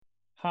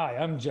Hi,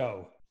 I'm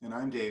Joe, And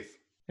I'm Dave.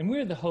 and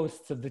we're the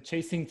hosts of the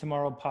Chasing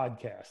Tomorrow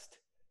podcast,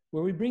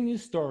 where we bring you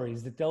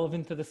stories that delve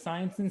into the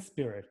science and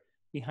spirit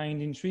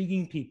behind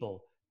intriguing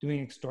people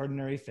doing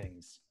extraordinary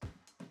things.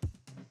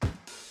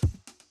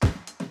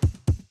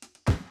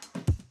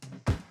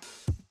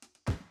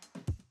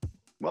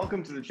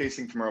 Welcome to the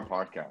Chasing Tomorrow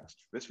podcast.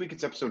 This week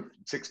it's episode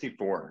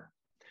 64.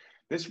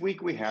 This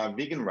week we have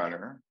vegan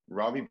runner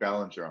Robbie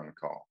Ballinger on the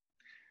call.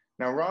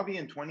 Now, Robbie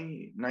in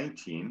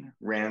 2019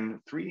 ran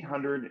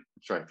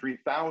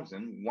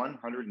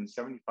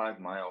 3,175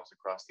 miles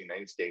across the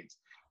United States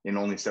in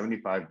only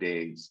 75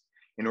 days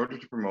in order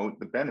to promote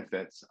the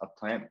benefits of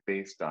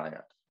plant-based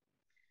diet.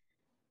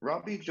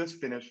 Robbie just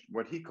finished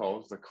what he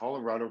calls the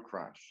Colorado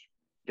Crush.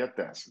 Get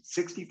this,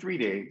 63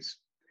 days,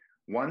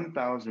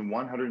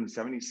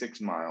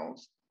 1,176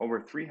 miles, over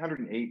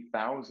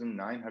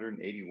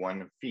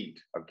 308,981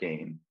 feet of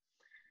gain,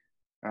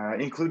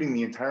 including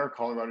the entire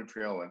Colorado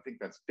Trail. I think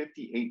that's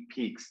 58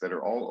 peaks that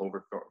are all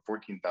over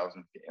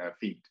 14,000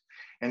 feet.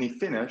 And he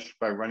finished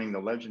by running the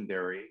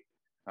legendary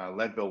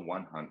Leadville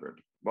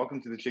 100.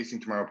 Welcome to the Chasing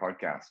Tomorrow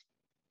podcast.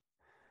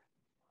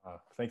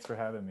 Thanks for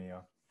having me.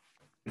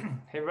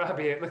 Hey,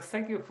 Robbie, it looks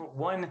like you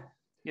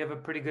have a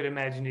pretty good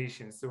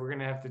imagination. So we're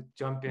going to have to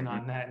jump in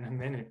on that in a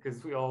minute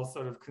because we all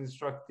sort of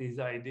construct these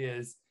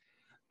ideas,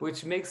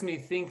 which makes me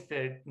think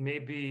that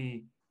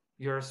maybe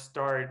your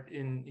start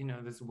in,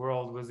 this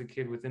world was a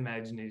kid with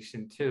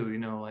imagination too,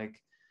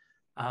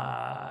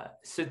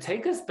 so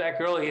take us back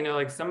early,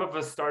 like some of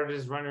us started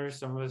as runners,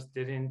 some of us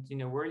didn't,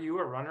 were you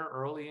a runner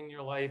early in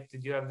your life?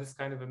 Did you have this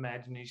kind of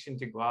imagination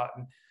to go out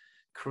and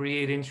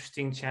create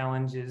interesting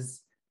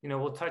challenges?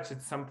 We'll touch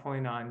at some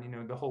point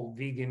on, the whole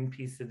vegan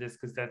piece of this,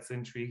 because that's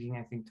intriguing,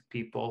 I think, to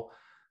people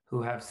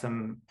who have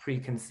some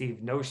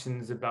preconceived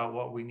notions about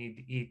what we need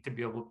to eat to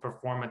be able to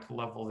perform at the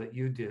level that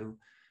you do.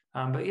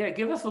 But yeah,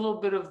 give us a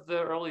little bit of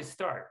the early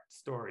start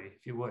story,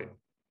 if you would.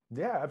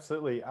 Yeah,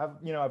 absolutely.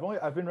 I've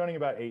been running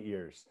about 8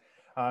 years.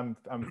 I'm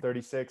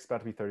 36,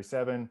 about to be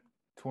 37,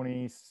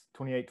 20,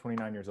 28,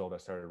 29 years old. I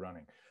started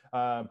running.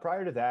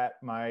 Prior to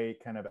that, my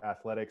kind of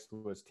athletics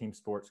was team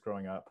sports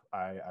growing up.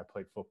 I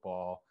played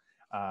football.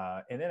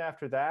 And then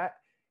after that,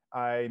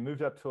 I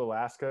moved up to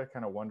Alaska,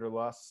 kind of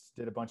wanderlust,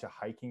 did a bunch of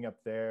hiking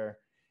up there,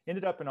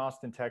 ended up in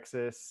Austin,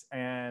 Texas.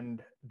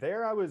 And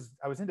there I was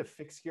into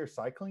fixed gear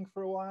cycling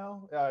for a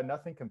while,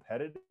 nothing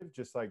competitive,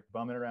 just like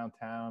bumming around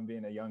town,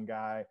 being a young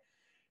guy,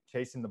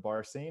 chasing the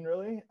bar scene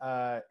really.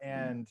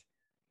 And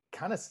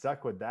kind of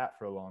stuck with that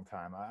for a long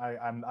time.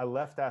 I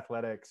left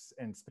athletics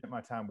and spent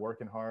my time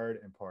working hard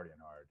and partying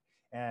hard.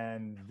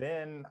 And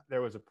then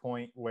there was a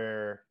point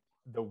where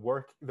the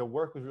work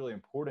was really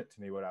important to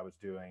me, what I was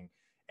doing,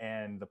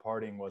 and the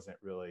partying wasn't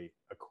really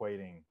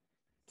equating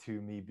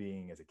to me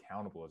being as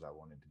accountable as I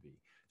wanted to be.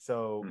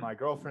 So my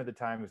girlfriend at the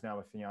time, who's now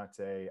my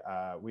fiance,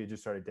 we had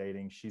just started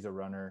dating. She's a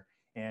runner,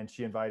 and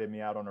she invited me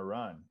out on a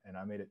run, and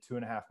I made it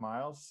 2.5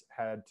 miles,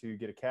 had to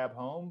get a cab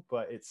home,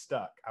 but it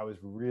stuck. I was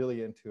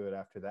really into it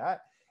after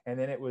that. And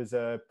then it was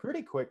a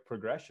pretty quick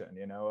progression,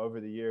 over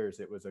the years.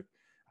 It was I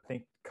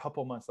think a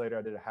couple months later,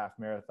 I did a half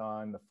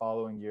marathon. The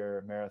following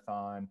year,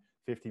 marathon,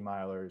 50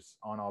 milers,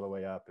 on all the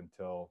way up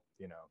until,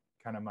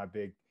 kind of my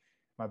big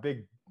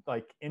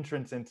like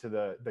entrance into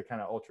the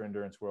kind of ultra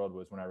endurance world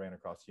was when I ran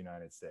across the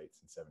United States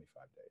in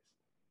 75 days.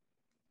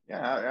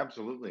 Yeah,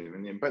 absolutely.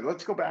 But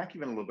let's go back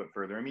even a little bit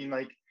further.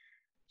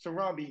 So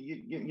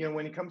Robbie,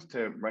 when it comes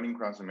to running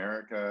across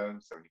America,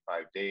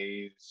 75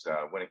 days,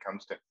 when it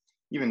comes to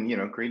even,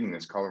 creating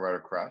this Colorado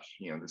Crush,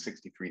 the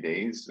 63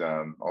 days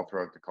all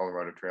throughout the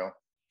Colorado Trail,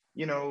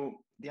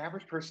 the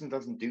average person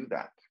doesn't do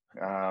that.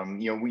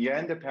 We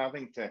end up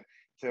having to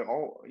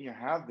all,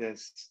 have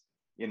this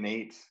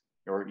innate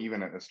or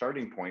even a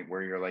starting point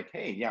where you're like,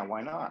 hey, yeah,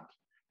 why not?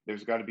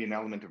 There's got to be an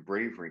element of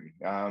bravery.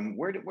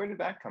 Where did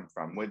that come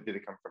from? Where did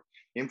it come from?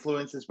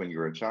 Influences when you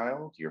were a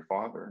child, your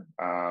father,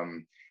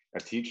 a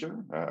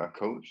teacher, a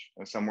coach,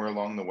 somewhere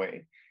along the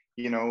way.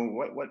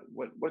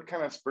 What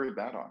kind of spurred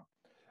that on?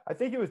 I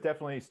think it was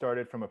definitely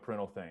started from a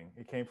parental thing.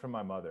 It came from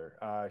my mother.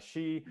 I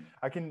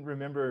can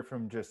remember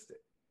from just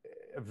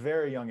a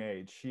very young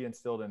age, she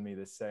instilled in me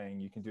this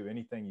saying, you can do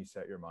anything you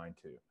set your mind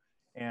to.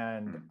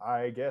 And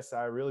I guess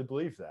I really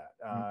believe that.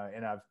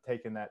 And I've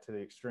taken that to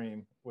the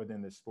extreme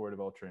within the sport of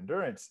ultra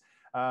endurance.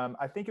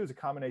 I think it was a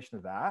combination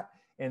of that.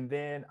 And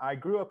then I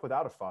grew up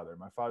without a father.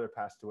 My father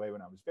passed away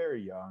when I was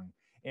very young.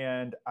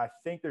 And I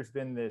think there's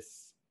been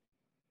this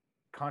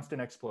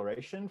constant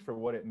exploration for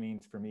what it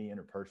means for me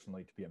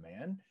interpersonally to be a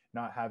man,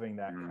 not having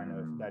that kind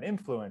of that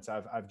influence.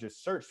 I've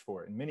just searched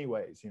for it in many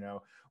ways,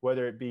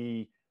 whether it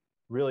be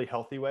really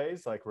healthy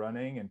ways like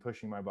running and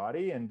pushing my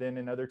body, and then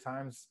in other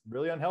times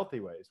really unhealthy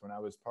ways when I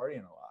was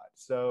partying a lot.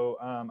 So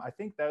I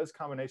think those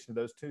combination of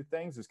those two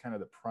things is kind of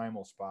the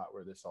primal spot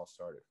where this all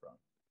started from.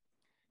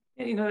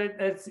 Yeah,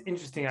 that's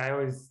interesting.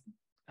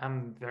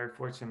 I'm very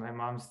fortunate. My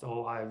mom's still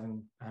alive,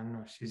 and I don't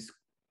know, she's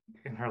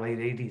in her late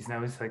 80s. And I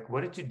was like,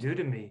 what did you do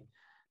to me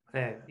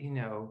that,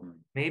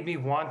 made me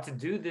want to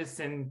do this?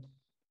 And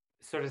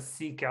sort of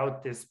seek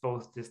out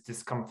both this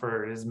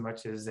discomfort as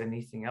much as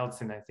anything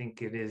else. And I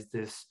think it is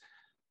this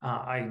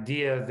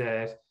idea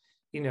that,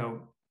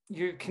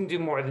 you can do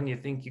more than you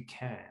think you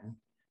can.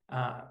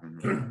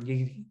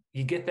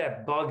 You get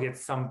that bug at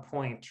some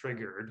point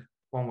triggered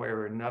one way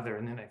or another.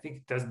 And then I think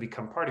it does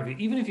become part of it.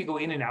 Even if you go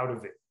in and out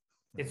of it,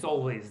 it's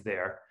always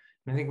there.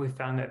 And I think we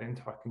found that in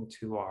talking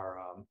to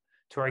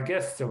our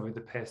guests over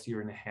the past year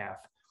and a half.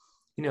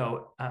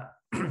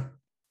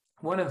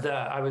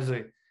 I was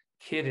a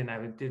kid and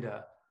I did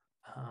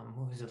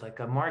what was it, like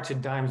a March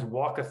of Dimes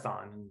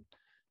walkathon, and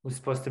it was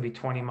supposed to be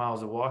 20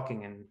 miles of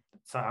walking. And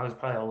so I was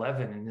probably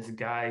 11, and this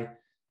guy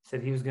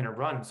said he was going to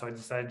run. So I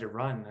decided to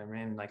run. I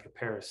ran like a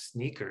pair of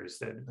sneakers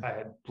that I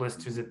had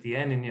blisters at the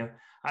end. And,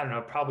 I don't know,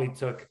 it probably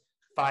took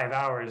 5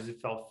 hours. It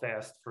felt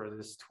fast for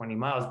this 20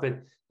 miles, but,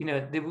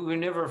 we were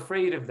never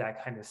afraid of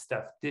that kind of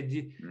stuff. Did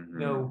you,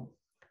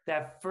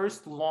 that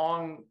first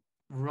long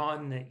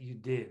run that you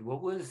did,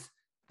 what was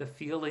the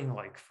feeling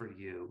like for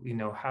you?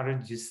 How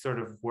did you sort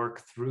of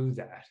work through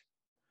that?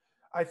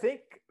 I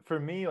think for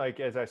me, like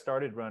as I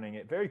started running,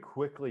 it very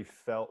quickly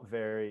felt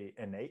very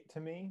innate to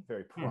me,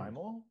 very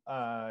primal,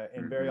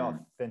 and very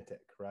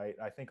authentic, right?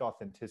 I think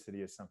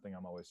authenticity is something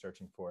I'm always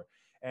searching for.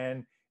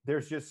 And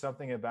there's just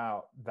something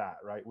about that,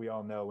 right? We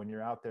all know when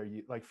you're out there,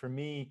 like for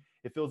me,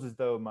 it feels as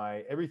though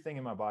everything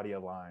in my body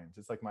aligns.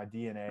 It's like my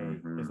DNA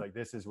is like,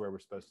 this is where we're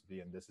supposed to be,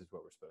 and this is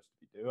what we're supposed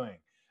to be doing.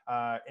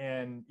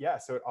 And yeah,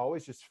 so it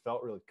always just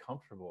felt really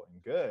comfortable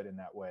and good in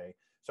that way.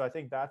 So I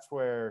think that's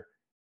where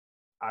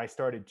I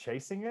started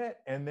chasing it.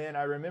 And then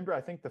I remember,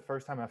 I think the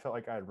first time I felt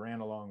like I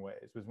ran a long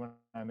ways was when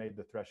I made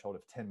the threshold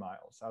of 10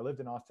 miles. I lived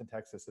in Austin,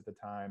 Texas at the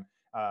time.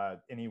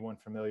 Anyone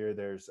familiar?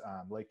 There's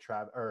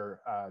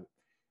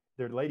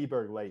there's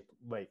Ladybird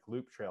Lake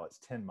Loop Trail. It's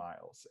 10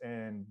 miles.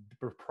 And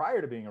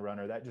prior to being a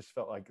runner, that just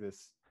felt like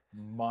this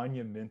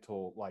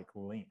monumental like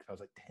length. I was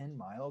like, 10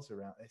 miles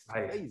around, it's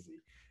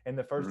crazy. And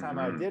the first time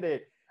I did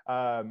it,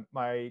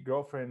 my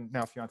girlfriend,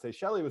 now fiance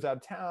Shelly, was out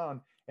of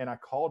town, and I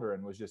called her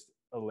and was just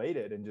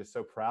elated and just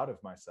so proud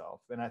of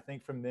myself. And I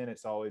think from then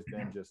it's always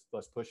been just,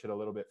 let's push it a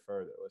little bit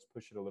further. Let's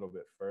push it a little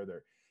bit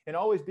further. And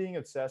always being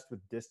obsessed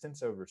with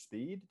distance over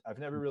speed. I've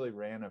never really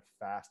ran a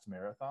fast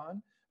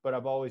marathon, but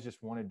I've always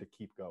just wanted to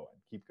keep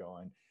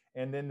going.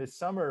 And then this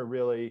summer,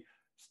 really,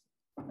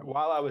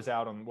 while I was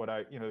out on what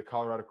the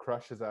Colorado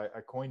Crush, as I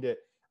coined it,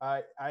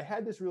 I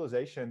had this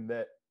realization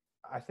that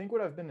I think what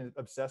I've been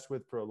obsessed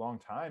with for a long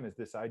time is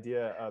this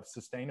idea of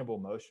sustainable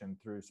motion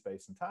through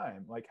space and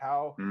time. Like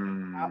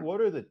what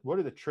are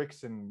the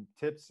tricks and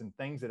tips and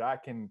things that I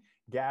can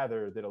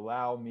gather that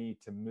allow me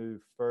to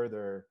move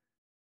further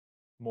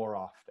more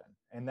often?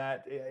 And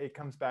that it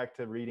comes back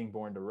to reading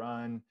Born to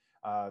Run,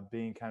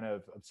 being kind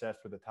of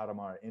obsessed with the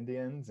Tarahumara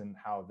Indians and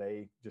how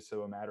they just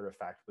so matter of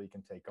factly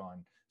can take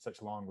on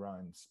such long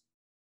runs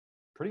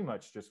pretty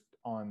much just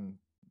on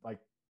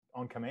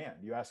command.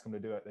 You ask them to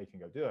do it, they can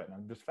go do it. And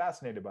I'm just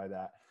fascinated by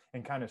that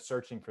and kind of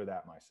searching for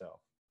that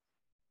myself.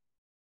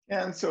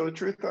 Yeah, and so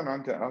truth on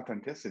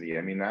authenticity.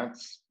 I mean,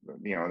 that's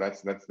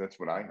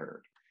what I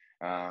heard,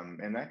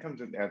 and that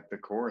comes at the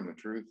core and the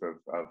truth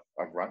of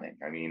running.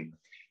 I mean,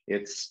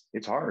 it's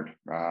hard,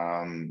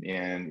 and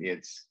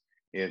it's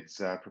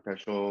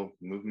perpetual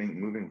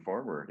moving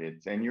forward.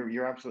 And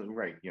you're absolutely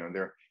right.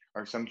 There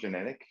are some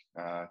genetic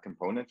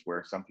components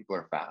where some people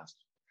are fast.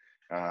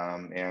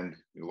 And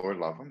Lord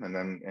love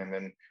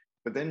them,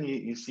 but then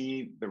you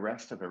see the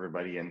rest of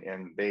everybody,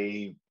 and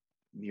they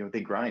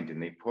grind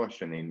and they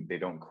push and they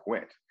don't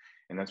quit,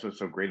 and that's what's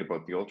so great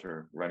about the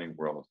ultra running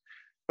world.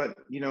 But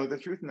the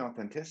truth and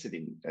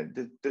authenticity,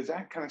 does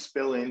that kind of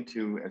spill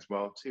into as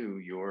well to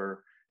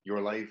your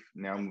life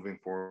now moving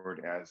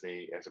forward as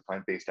a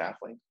plant-based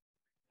athlete?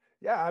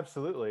 Yeah,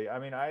 absolutely. I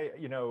mean,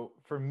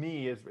 for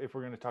me, if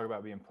we're going to talk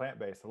about being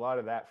plant-based, a lot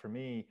of that for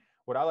me,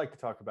 what I like to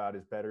talk about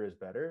is better is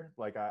better.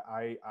 Like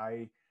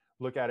I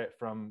look at it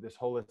from this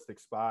holistic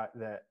spot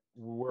that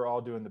we're all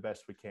doing the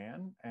best we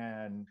can.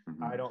 And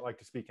I don't like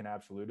to speak in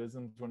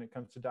absolutisms when it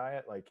comes to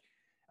diet. Like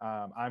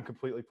I'm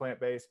completely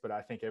plant-based, but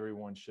I think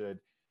everyone should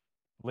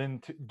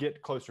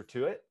get closer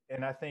to it.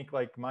 And I think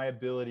like my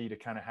ability to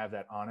kind of have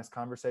that honest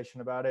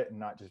conversation about it and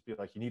not just be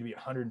like, you need to be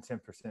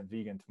 110%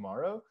 vegan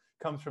tomorrow,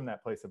 comes from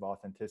that place of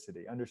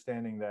authenticity,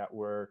 understanding that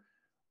we're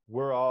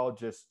all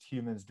just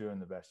humans doing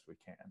the best we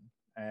can.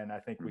 And I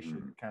think we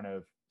should kind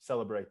of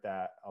celebrate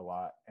that a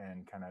lot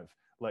and kind of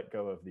let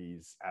go of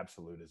these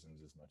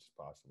absolutisms as much as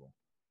possible.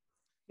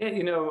 Yeah,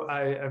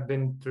 I've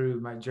been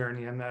through my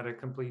journey. I'm not a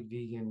complete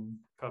vegan,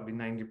 probably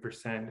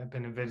 90%. I've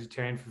been a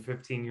vegetarian for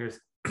 15 years.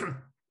 The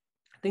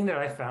thing that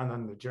I found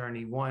on the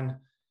journey, one,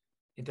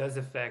 it does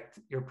affect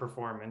your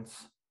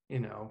performance,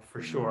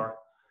 for sure.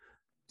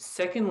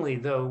 Secondly,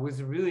 though, it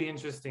was really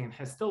interesting and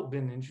has still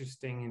been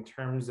interesting in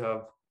terms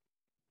of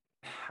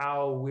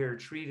how we're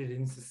treated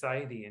in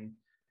society and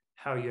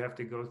how you have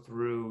to go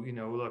through,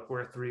 look,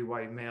 we're three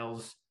white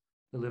males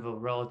who live a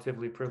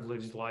relatively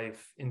privileged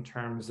life in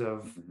terms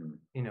of,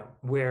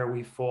 where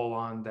we fall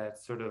on that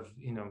sort of,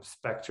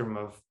 spectrum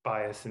of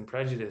bias and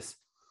prejudice.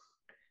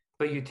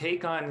 but you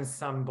take on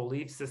some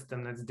belief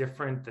system that's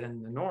different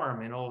than the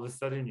norm, and all of a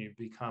sudden you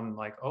become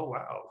like, oh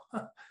wow,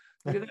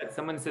 look at that.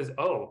 Someone says,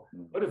 oh,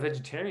 what do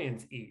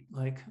vegetarians eat?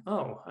 Like,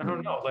 oh, I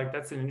don't know. Like,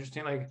 that's an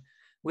interesting, like,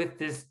 with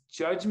this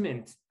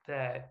judgment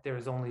that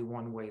there's only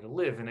one way to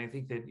live. And I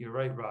think that you're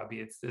right, Robbie.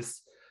 It's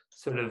this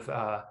sort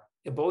of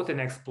both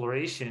an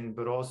exploration,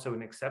 but also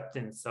an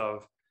acceptance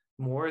of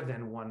more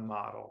than one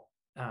model,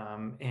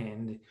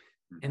 and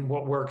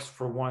what works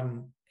for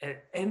one,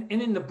 and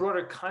in the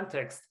broader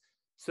context.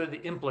 So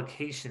the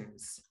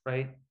implications,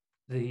 right?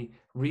 The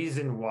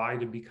reason why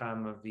to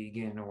become a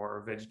vegan or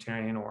a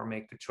vegetarian or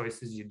make the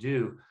choices you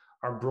do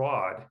are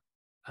broad.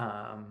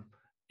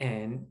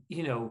 And,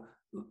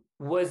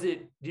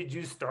 did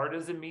you start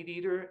as a meat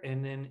eater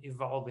and then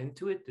evolve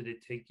into it? Did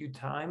it take you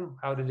time?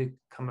 How did it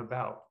come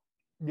about?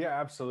 Yeah,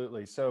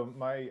 absolutely. So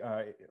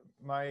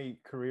my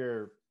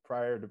career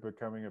prior to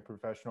becoming a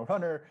professional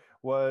runner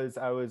was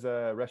I was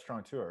a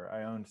restaurateur.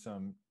 I owned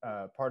some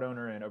part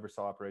owner and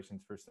oversaw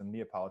operations for some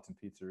Neapolitan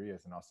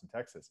pizzerias in Austin,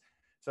 Texas.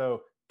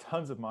 So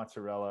tons of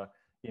mozzarella,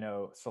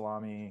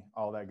 salami,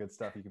 all that good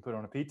stuff you can put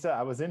on a pizza.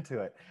 I was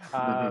into it.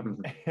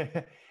 And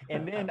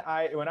then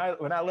when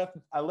I left,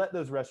 I let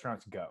those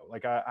restaurants go.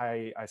 Like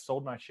I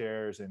sold my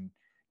shares and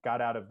got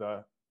out of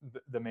the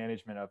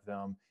management of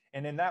them.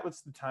 And then that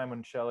was the time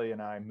when Shelly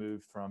and I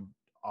moved from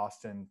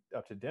Austin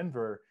up to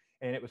Denver,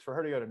 and it was for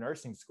her to go to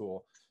nursing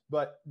school.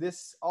 But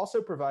this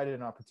also provided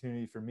an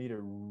opportunity for me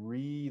to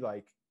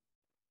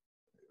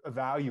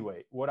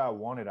evaluate what I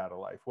wanted out of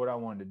life, what I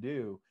wanted to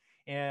do.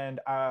 And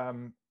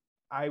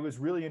I was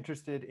really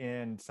interested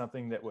in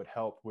something that would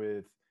help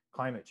with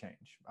climate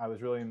change. I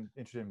was really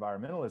interested in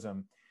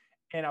environmentalism.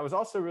 And I was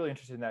also really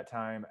interested in that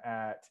time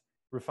at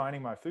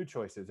refining my food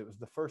choices. It was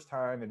the first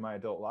time in my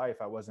adult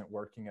life I wasn't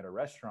working at a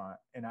restaurant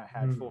and I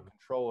had full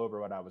control over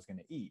what I was going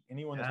to eat.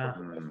 Anyone that's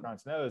worked in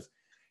restaurants knows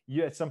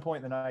you at some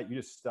point in the night, you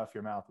just stuff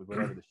your mouth with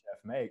whatever the chef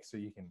makes so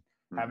you can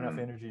have enough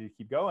energy to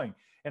keep going.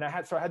 And I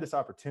had this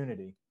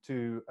opportunity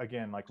to,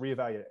 again, like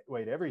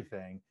reevaluate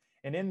everything.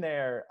 And in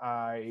there,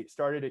 I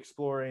started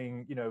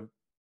exploring,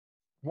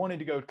 wanted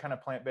to go kind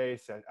of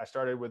plant-based. I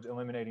started with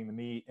eliminating the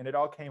meat, and it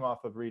all came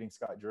off of reading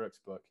Scott Jurick's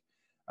book,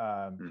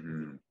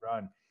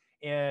 Run.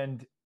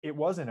 And it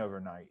wasn't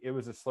overnight. It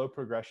was a slow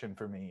progression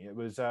for me. It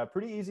was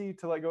pretty easy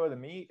to let go of the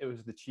meat. It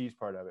was the cheese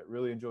part of it.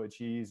 Really enjoyed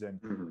cheese. And,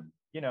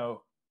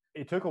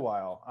 it took a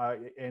while.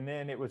 And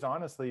then it was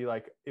honestly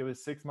it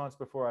was 6 months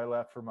before I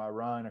left for my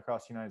run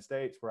across the United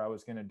States where I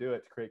was going to do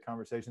it to create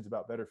conversations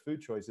about better food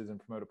choices and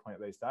promote a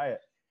plant-based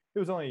diet. It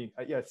was only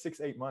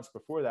 6-8 months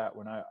before that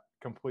when I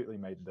completely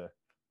made the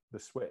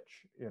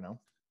switch,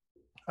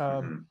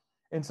 And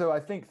so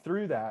I think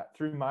through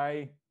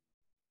my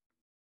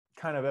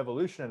kind of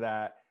evolution of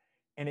that,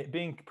 and it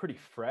being pretty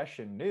fresh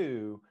and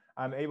new,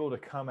 I'm able to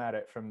come at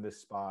it from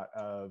this spot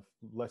of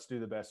let's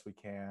do the best we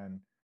can,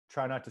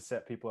 try not to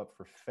set people up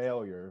for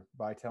failure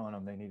by telling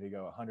them they need to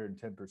go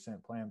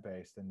 110%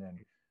 plant-based, and then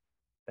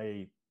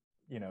they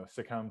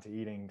succumb to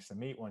eating some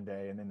meat one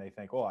day and then they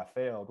think, oh, I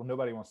failed. Well,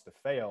 nobody wants to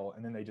fail,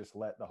 and then they just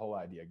let the whole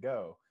idea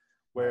go.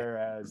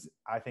 Whereas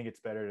I think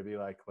it's better to be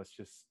like,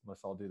 let's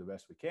all do the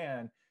best we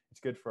can. It's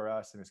good for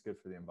us and it's good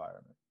for the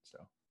environment.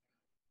 So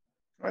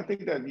I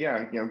think that,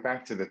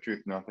 back to the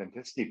truth and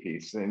authenticity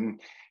piece, and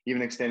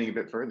even extending a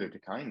bit further to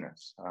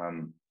kindness.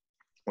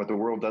 What the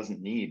world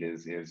doesn't need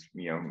is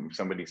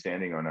somebody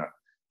standing on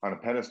a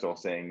pedestal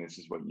saying, this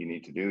is what you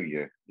need to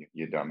do,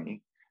 you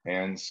dummy.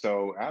 And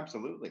so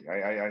absolutely,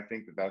 I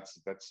think that's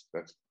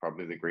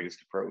probably the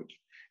greatest approach.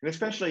 And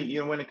especially,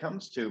 when it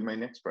comes to my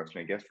next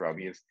question, I guess,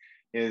 Robbie,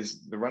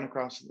 is the run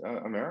across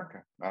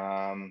America.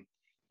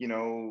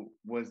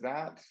 Was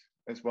that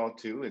as well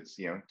too? It's,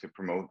 to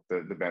promote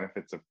the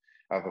benefits of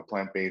a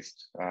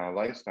plant-based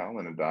lifestyle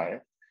and a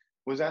diet.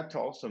 Was that to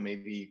also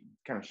maybe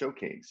kind of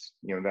showcase,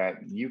 that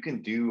you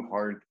can do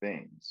hard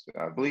things?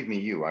 Believe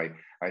me, I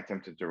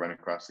attempted to run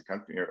across the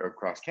country or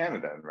across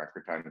Canada in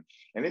record time,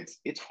 and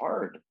it's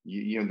hard.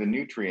 The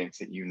nutrients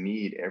that you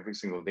need every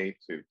single day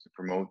to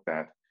promote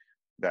the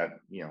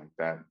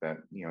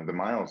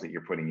miles that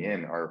you're putting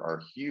in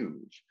are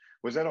huge.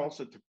 Was that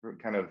also to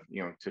kind of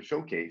to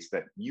showcase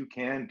that you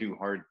can do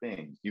hard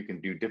things, you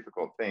can do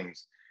difficult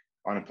things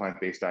on a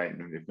plant-based diet,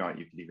 and if not,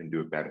 you could even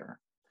do it better?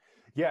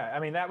 Yeah, I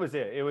mean, that was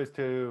it. It was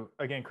to,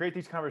 again, create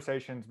these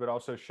conversations, but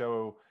also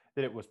show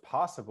that it was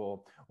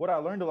possible. What I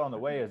learned along the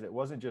way is it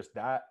wasn't just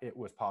that it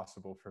was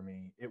possible for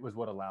me. It was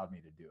what allowed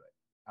me to do it.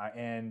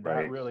 And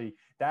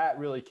that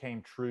really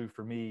came true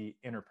for me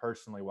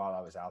interpersonally while I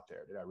was out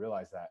there. Did I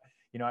realize that?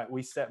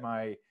 We set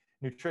my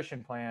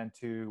nutrition plan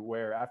to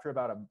where after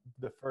about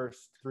the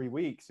first 3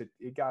 weeks, it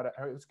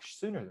was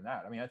sooner than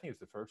that. I mean, I think it was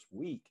the first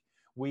week,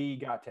 we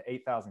got to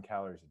 8,000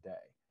 calories a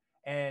day.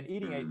 And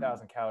eating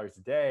 8,000 calories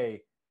a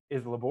day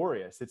is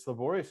laborious. It's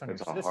laborious on your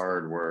system. It's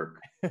hard work.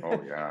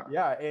 Oh yeah.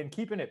 Yeah. And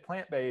keeping it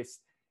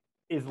plant-based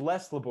is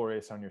less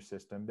laborious on your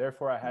system.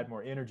 Therefore, I had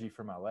more energy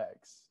for my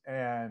legs.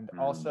 And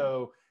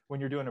also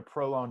when you're doing a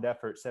prolonged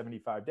effort,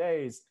 75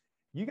 days,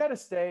 you got to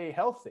stay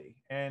healthy.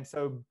 And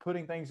so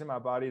putting things in my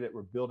body that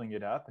were building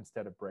it up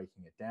instead of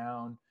breaking it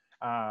down,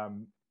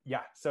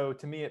 Yeah. So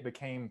to me, it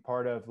became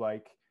part of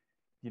like,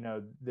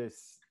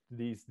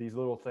 these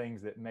little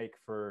things that make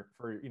for,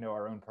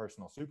 our own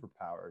personal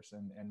superpowers,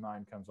 and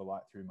mine comes a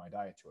lot through my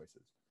diet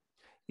choices.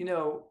 You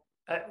know,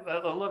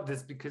 I love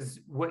this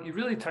because what you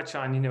really touch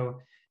on,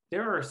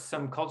 there are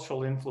some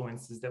cultural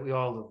influences that we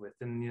all live with.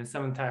 And,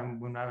 sometime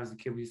when I was a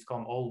kid, we used to call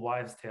them old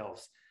wives'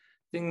 tales,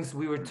 things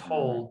we were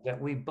told that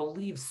we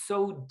believe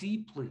so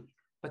deeply,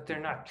 but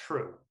they're not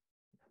true.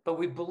 But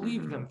we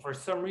believe them for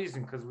some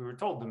reason because we were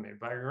told them maybe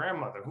by your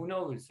grandmother, who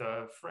knows,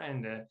 a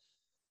friend,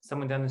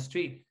 someone down the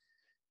street.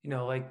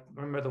 Like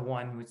remember the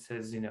one which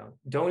says,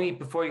 don't eat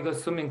before you go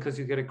swimming because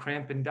you get a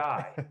cramp and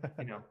die.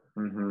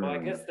 Well, I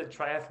guess the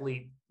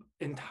triathlete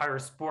entire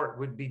sport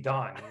would be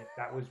done if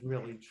that was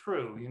really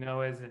true.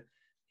 As a,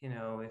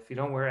 if you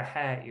don't wear a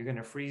hat, you're going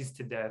to freeze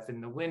to death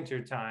in the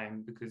winter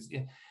time because,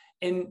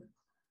 and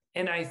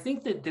and I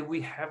think that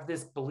we have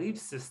this belief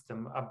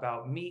system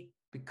about meat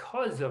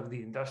because of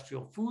the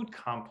industrial food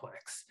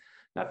complex.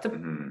 Not to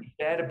be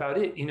bad about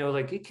it,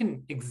 like it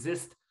can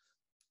exist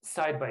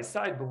side by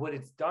side, but what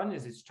it's done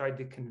is it's tried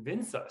to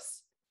convince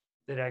us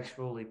that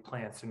actually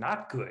plants are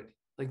not good.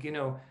 Like,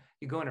 you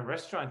go in a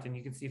restaurant and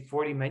you can see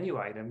 40 menu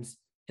items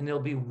and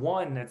there'll be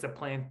one that's a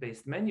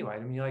plant-based menu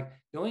item. You're like,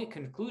 the only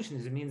conclusion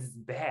is it means it's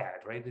bad,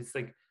 right? It's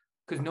like,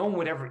 because no one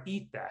would ever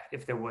eat that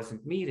if there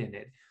wasn't meat in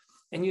it.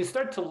 And you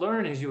start to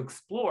learn as you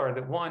explore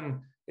that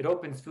one, it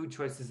opens food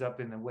choices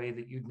up in a way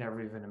that you'd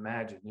never even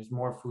imagine. There's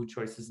more food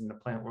choices in the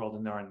plant world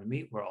than there are in the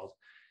meat world,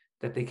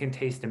 that they can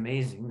taste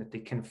amazing, that they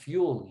can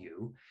fuel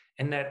you.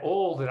 And that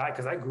all that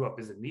because I grew up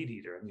as a meat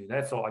eater. I mean,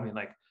 that's all. I mean,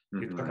 like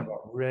you're talking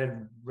about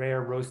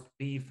rare roast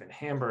beef and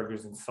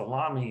hamburgers and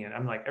salami. And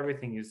I'm like,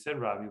 everything you said,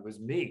 Robbie, was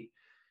meat.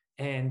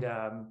 And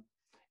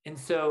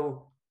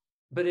so,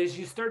 but as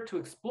you start to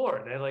explore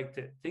it, I like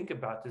to think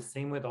about the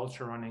same with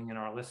ultra running, and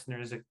our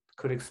listeners that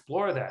could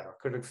explore that, or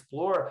could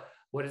explore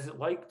what is it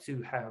like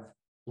to have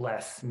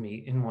less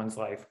meat in one's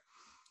life.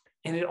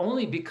 And it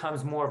only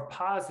becomes more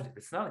positive.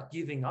 It's not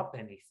giving up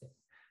anything,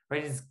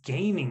 right? It's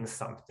gaining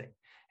something.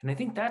 And I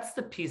think that's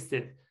the piece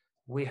that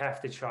we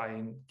have to try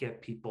and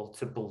get people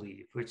to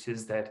believe, which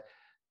is that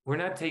we're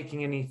not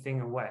taking anything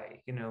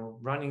away.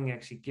 Running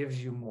actually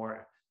gives you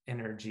more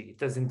energy. It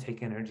doesn't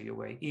take energy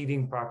away.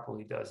 Eating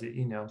properly does it.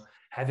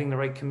 Having the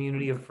right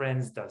community of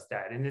friends does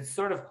that. And it's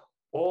sort of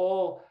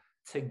all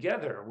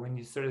together when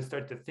you sort of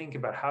start to think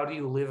about how do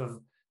you live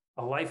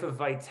a life of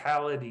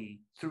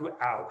vitality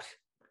throughout.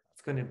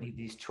 It's going to be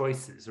these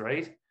choices,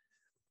 right?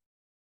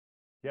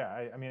 Yeah,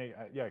 I mean,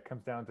 it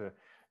comes down to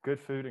good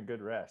food and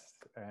good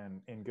rest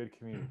and in good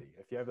community.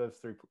 If you have those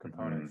three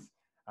components,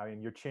 I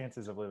mean, your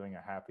chances of living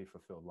a happy,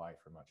 fulfilled life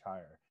are much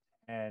higher.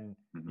 And,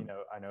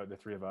 I know the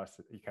three of us,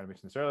 you kind of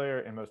mentioned this earlier,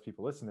 and most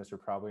people listening to this are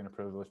probably in a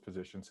privileged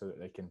position so that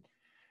they can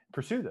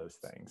pursue those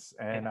things.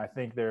 And I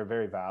think they're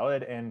very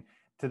valid. And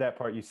to that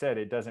part you said,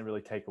 it doesn't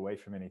really take away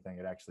from anything.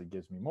 It actually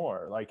gives me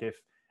more. Like if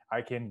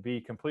I can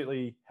be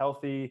completely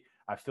healthy,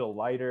 I feel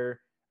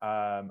lighter,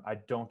 I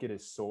don't get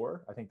as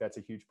sore. I think that's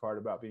a huge part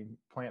about being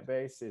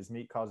plant-based is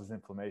meat causes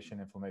inflammation.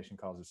 Inflammation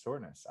causes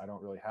soreness. I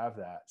don't really have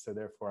that. So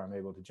therefore I'm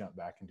able to jump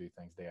back and do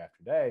things day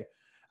after day.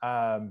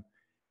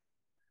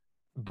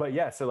 But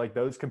yeah, so like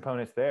those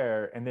components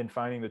there, and then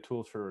finding the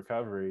tools for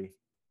recovery,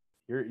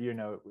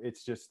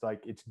 it's just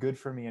like, it's good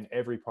for me in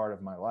every part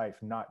of my life,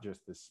 not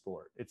just this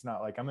sport. It's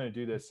not like I'm going to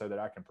do this so that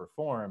I can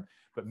perform,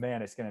 but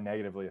man, it's going to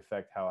negatively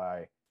affect how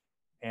I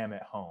am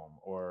at home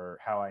or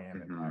how I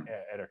am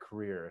at a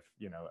career,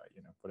 if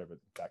whatever,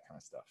 that kind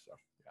of stuff. So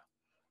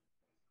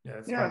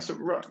So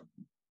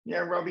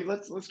Robbie,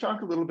 let's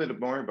talk a little bit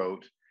more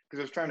about, because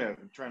I was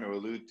trying to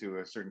allude to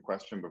a certain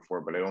question before,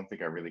 but I don't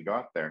think I really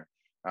got there,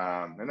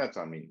 and that's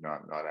on me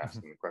not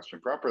asking the question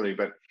properly.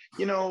 But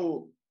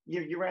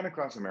you ran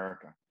across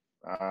America.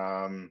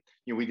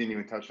 We didn't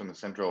even touch on the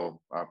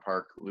Central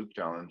Park Loop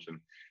Challenge,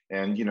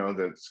 and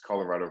that's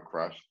Colorado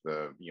Crush,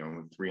 the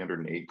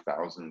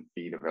 308,000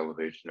 feet of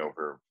elevation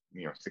over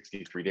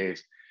 63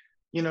 days.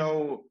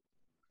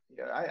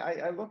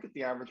 I look at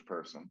the average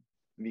person,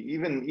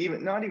 even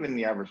not even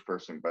the average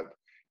person, but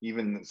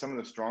even some of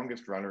the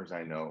strongest runners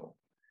I know,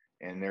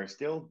 and they're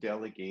still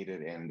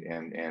delegated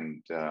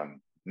and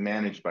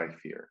managed by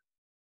fear.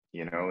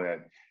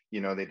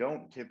 They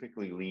don't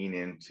typically lean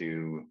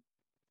into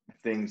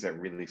things that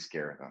really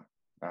scare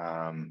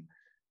them.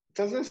 It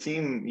doesn't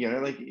seem,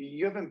 like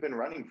you haven't been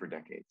running for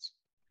decades.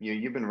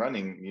 You've been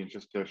running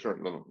just a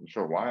short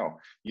while.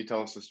 You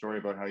tell us a story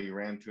about how you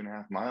ran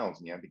 2.5 miles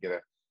and you had to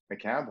get a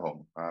cab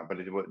home, but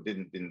it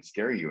didn't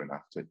scare you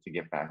enough to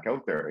get back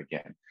out there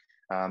again.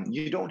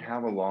 You don't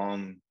have a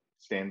long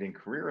standing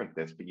career at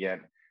this, but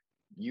yet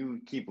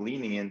you keep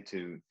leaning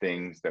into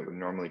things that would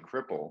normally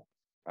cripple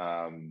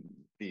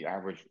the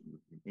average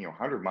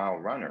 100-mile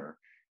runner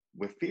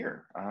with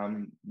fear.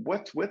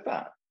 What's with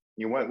that?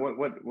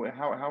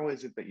 How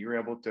is it that you're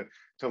able to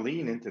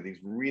lean into these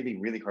really,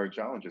 really hard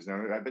challenges?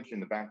 Now, I bet you in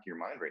the back of your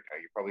mind right now,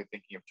 you're probably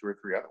thinking of 2 or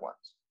 3 other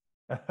ones.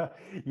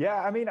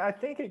 Yeah, I mean, I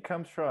think it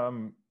comes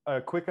from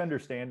a quick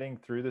understanding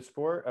through the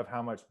sport of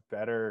how much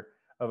better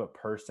of a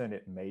person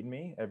it made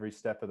me every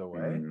step of the way.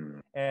 Mm-hmm.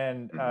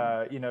 And,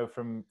 you know,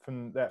 from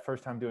that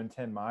first time doing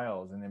 10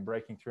 miles and then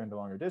breaking through into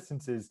longer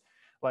distances,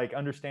 like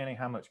understanding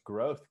how much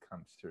growth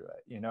comes through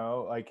it, you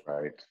know, like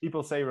Right.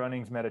 people say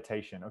running's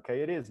meditation.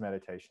 Okay, it is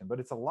meditation, but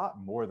it's a lot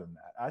more than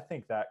that. I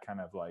think that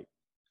kind of like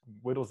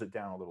whittles it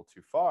down a little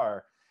too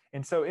far.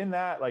 And so in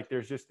that, like,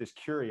 there's just this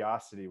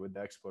curiosity with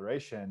the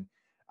exploration.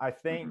 I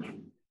think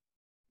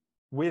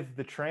with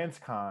the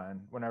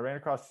Transcon, when I ran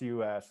across the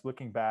US,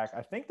 looking back,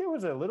 I think there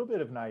was a little bit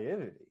of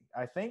naivety.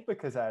 I think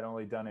because I had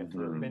only done it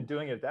for, been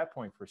doing it at that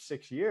point for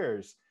 6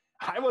 years,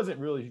 I wasn't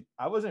really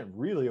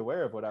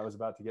aware of what I was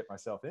about to get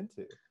myself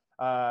into.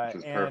 Which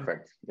is and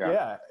perfect.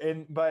 yeah,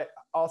 but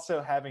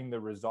also having the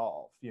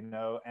resolve, you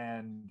know,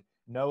 and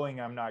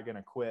knowing I'm not going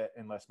to quit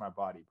unless my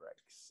body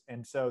breaks.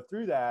 And so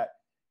through that,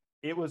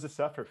 it was a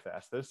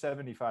sufferfest. Those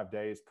 75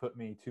 days put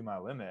me to my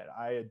limit.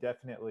 I had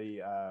definitely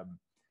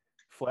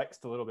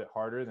flexed a little bit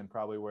harder than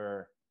probably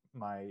where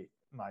my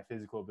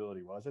physical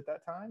ability was at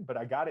that time, but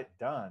I got it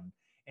done.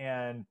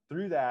 And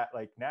through that,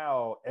 like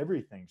now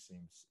everything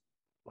seems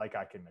like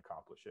I can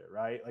accomplish it,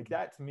 right? Like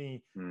that to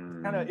me,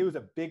 it was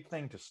a big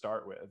thing to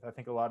start with. I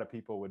think a lot of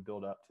people would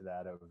build up to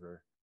that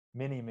over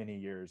many, many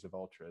years of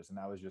ultras. And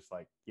I was just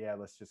like, yeah,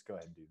 let's just go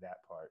ahead and do that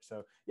part.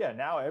 So yeah,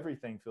 now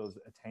everything feels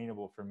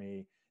attainable for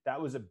me.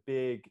 That was a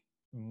big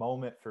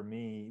moment for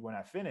me when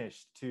I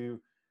finished to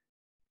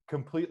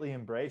completely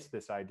embrace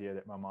this idea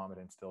that my mom had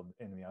instilled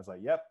in me. I was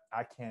like, yep,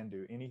 I can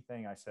do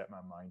anything I set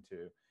my mind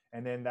to.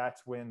 And then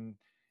that's when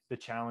the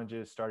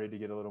challenges started to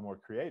get a little more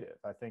creative.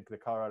 I think the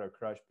Colorado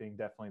Crush being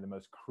definitely the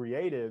most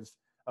creative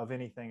of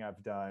anything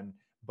I've done,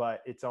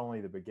 but it's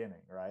only the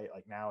beginning, right?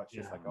 Like now it's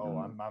just like,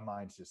 my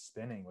mind's just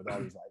spinning with all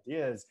these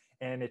ideas.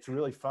 And it's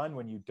really fun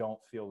when you don't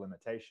feel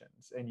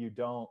limitations and you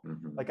don't,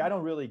 like, I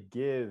don't really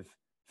give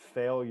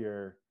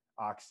failure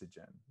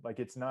oxygen. Like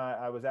it's not,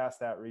 I was asked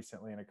that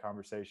recently in a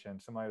conversation.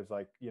 Somebody was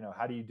like, you know,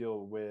 how do you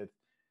deal with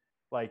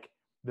like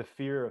the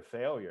fear of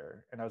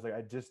failure? And I was like,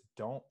 I just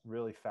don't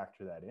really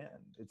factor that in.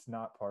 It's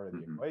not part of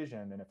the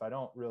equation. And if I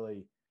don't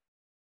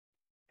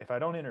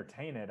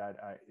entertain it,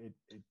 it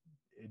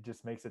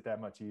just makes it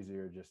that much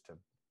easier just to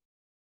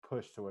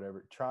push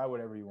to try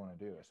whatever you want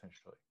to do,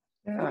 essentially.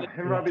 Yeah,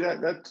 and Robbie,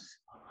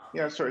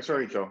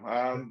 sorry, Joe.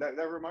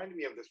 That reminded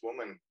me of this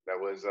woman that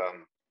was,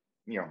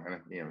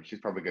 she's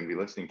probably going to be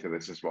listening to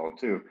this as well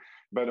too.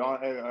 But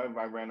I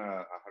ran a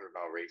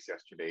 100-mile race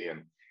yesterday,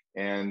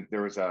 and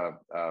there was a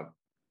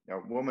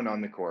woman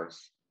on the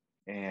course,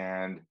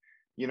 and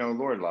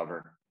Lord love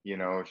her,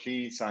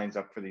 she signs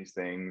up for these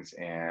things,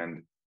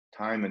 and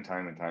time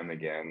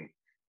again,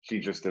 she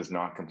just does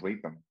not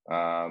complete them.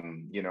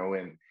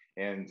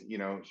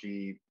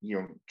 She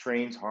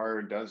trains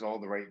hard, does all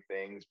the right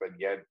things, but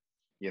yet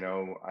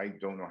I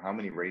don't know how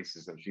many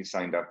races that she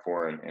signed up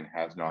for and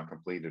has not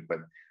completed, but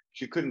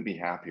she couldn't be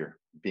happier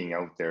being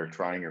out there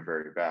trying her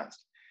very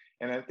best.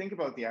 And I think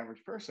about the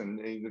average person,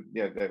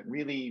 that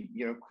really,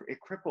 it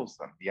cripples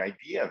them, the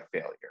idea of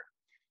failure,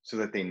 so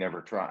that they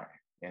never try.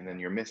 And then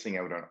you're missing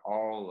out on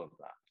all of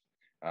that.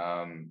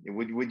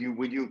 Would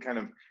you kind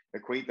of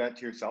equate that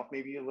to yourself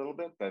maybe a little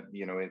bit, that,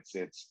 you don't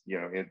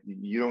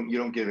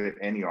give it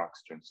any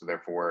oxygen. So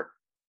therefore,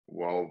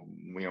 well,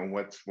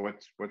 what's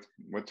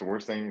the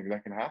worst thing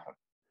that can happen?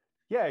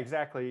 Yeah,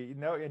 exactly.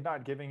 And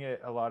not giving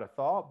it a lot of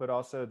thought, but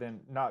also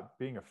then not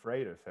being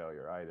afraid of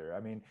failure either. I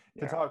mean,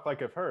 to talk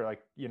like of her,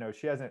 like,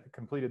 she hasn't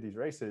completed these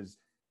races.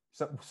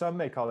 Some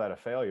may call that a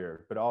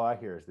failure, but all I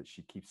hear is that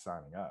she keeps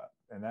signing up.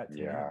 And that, to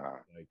me,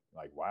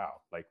 like, wow,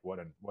 like what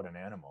an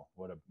animal,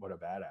 what a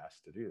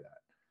badass to do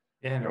that.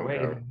 Yeah, in a way,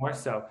 even more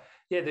so.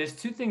 Yeah, there's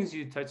two things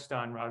you touched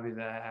on, Robbie,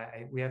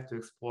 that we have to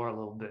explore a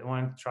little bit. I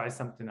want to try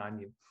something on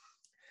you.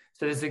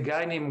 So there's a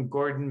guy named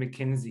Gordon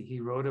McKenzie. He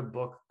wrote a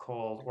book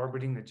called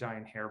Orbiting the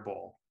Giant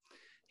Hairball.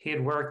 He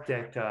had worked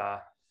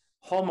at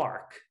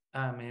Hallmark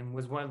and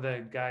was one of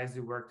the guys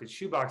who worked at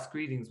Shoebox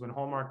Greetings when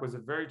Hallmark was a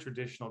very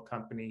traditional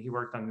company. He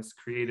worked on this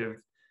creative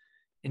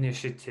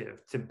initiative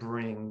to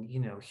bring,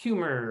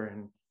 humor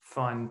and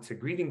fun to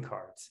greeting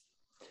cards.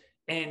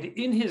 And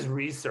in his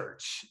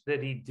research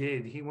that he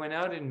did, he went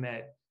out and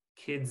met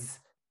kids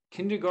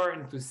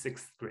kindergarten through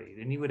 6th grade.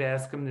 And he would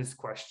ask them this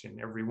question,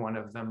 every one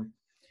of them: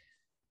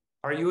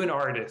 are you an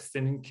artist?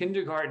 And in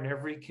kindergarten,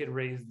 every kid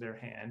raised their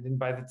hand. And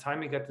by the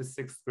time he got to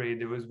 6th grade,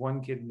 there was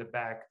one kid in the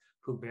back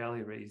who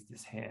barely raised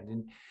his hand.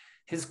 And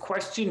his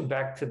question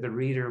back to the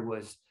reader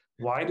was,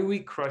 why do we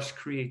crush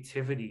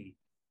creativity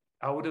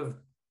out of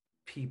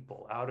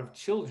people, out of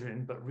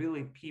children, but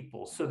really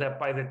people, so that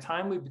by the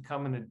time we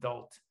become an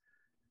adult,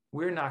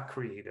 we're not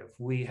creative?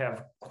 We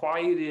have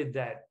quieted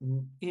that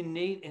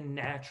innate and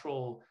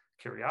natural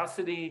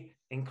curiosity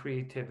and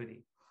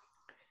creativity.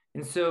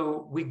 And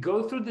so we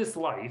go through this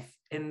life,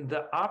 and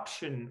the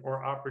option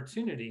or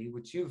opportunity,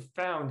 which you've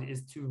found,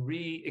 is to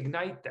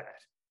reignite that,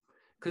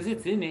 because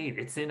it's innate,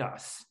 it's in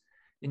us.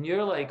 And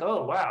you're like,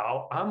 oh,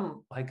 wow,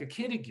 I'm like a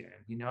kid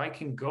again. I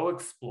can go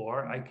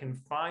explore, I can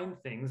find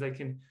things, I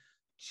can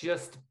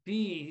just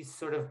be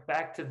sort of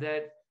back to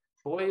that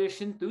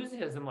boyish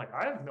enthusiasm. Like,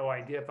 I have no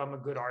idea if I'm a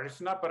good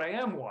artist or not, but I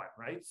am one,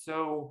 right?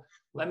 So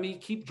let me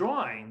keep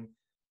drawing.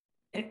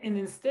 And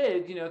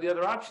instead, the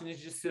other option is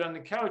just sit on the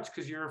couch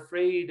because you're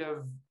afraid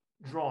of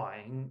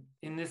drawing.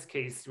 In this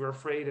case, you're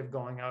afraid of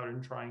going out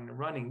and trying to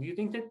running. Do you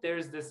think that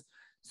there's this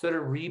sort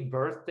of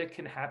rebirth that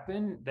can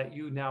happen that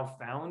you now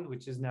found,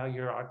 which is now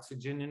your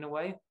oxygen in a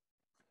way?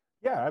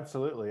 Yeah,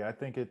 absolutely. I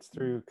think it's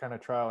through kind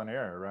of trial and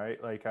error,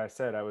 right? Like I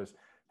said, I was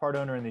part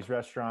owner in these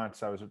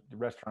restaurants. I was a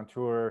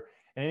restaurateur,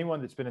 and anyone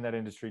that's been in that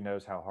industry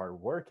knows how hard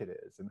work it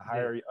is. And the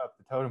higher up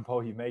the totem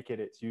pole you make it,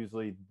 it's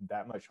usually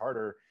that much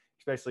harder,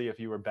 especially if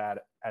you were bad,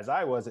 as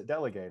I was, at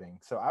delegating.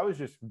 So I was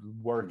just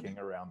working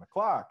around the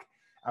clock.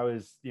 I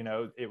was,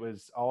 it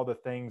was all the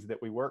things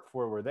that we worked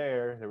for were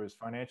there. There was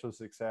financial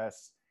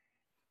success.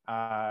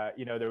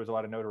 There was a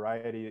lot of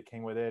notoriety that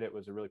came with it. It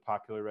was a really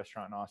popular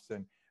restaurant in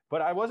Austin,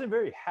 but I wasn't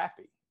very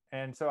happy.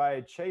 And so I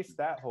had chased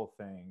that whole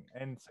thing.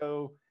 And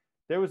so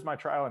there was my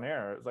trial and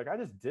error. It was like, I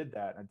just did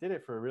that. I did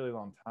it for a really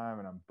long time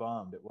and I'm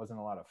bummed. It wasn't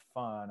a lot of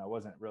fun. I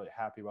wasn't really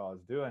happy while I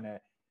was doing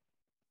it.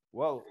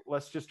 Well,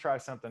 let's just try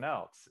something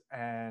else.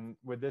 And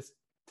with this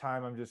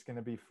time, I'm just going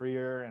to be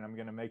freer and I'm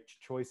going to make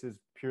choices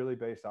purely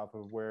based off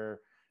of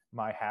where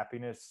my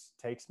happiness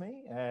takes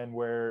me and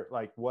where,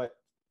 like, what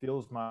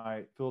fills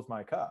my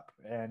cup.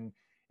 And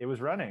it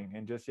was running,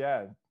 and just,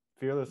 yeah,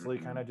 fearlessly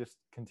kind of just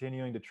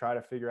continuing to try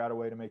to figure out a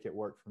way to make it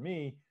work for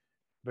me,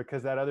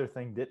 because that other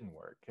thing didn't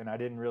work. And I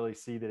didn't really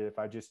see that if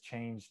I just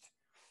changed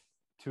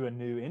to a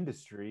new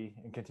industry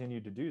and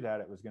continued to do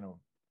that, it was going to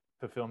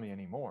fulfill me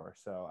anymore.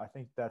 So I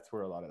think that's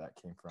where a lot of that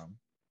came from.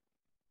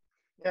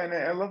 Yeah, and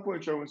I love where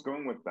Joe was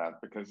going with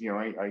that, because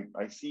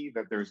I see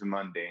that there's a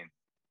mundane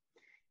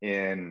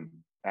in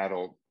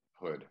adult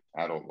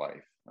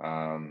life.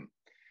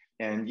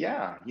 And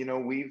yeah,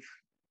 we've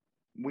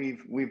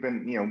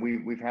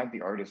been, we've had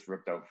the artists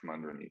ripped out from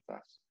underneath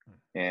us.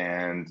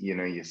 And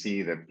you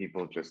see that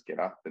people just get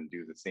up and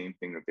do the same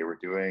thing that they were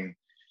doing.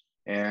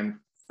 And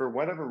for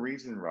whatever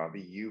reason,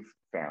 Robbie, you've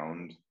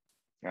found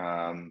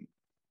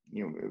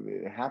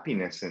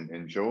happiness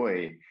and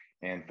joy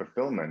and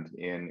fulfillment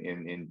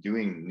in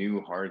doing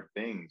new hard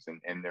things,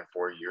 and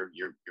therefore you're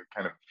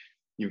kind of,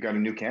 you've got a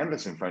new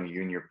canvas in front of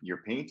you and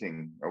you're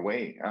painting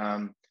away.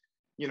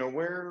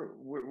 Where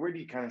do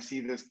you kind of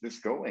see this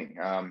going?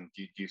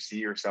 Do you see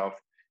yourself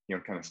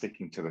kind of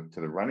sticking to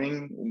the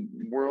running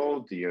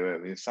world? Do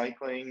you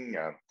cycling?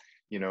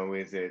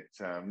 Is it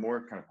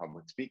more kind of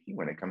public speaking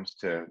when it comes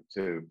to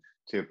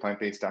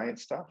plant-based diet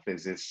stuff?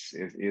 Is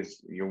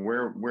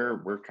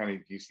where kind of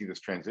do you see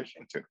this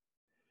transition to?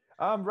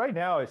 Right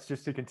now, it's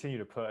just to continue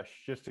to push,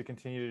 just to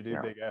continue to do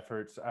big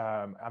efforts.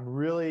 I'm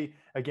really,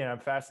 again, I'm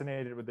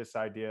fascinated with this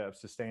idea of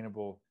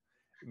sustainable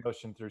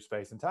motion through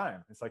space and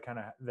time. It's like kind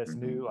of this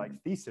new like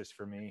thesis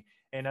for me,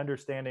 and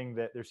understanding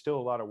that there's still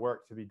a lot of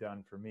work to be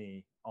done for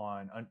me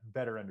on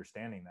better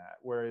understanding that.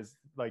 Whereas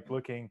like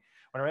when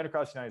I ran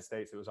across the United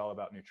States, it was all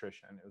about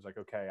nutrition. It was like,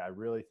 okay, I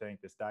really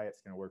think this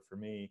diet's going to work for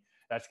me.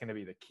 That's going to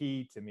be the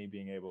key to me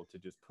being able to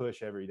just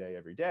push every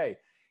day.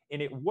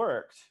 And it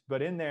worked,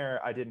 but in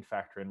there, I didn't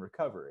factor in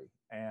recovery.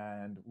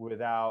 And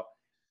without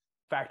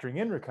factoring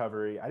in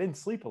recovery, I didn't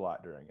sleep a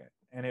lot during it.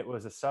 And it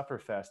was a suffer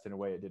fest in a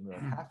way it didn't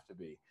really have to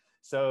be.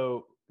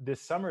 So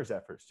this summer's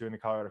efforts doing the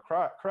Colorado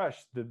Crush,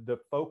 the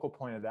focal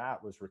point of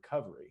that was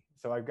recovery.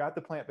 So I've got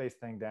the plant-based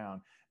thing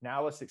down.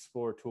 Now let's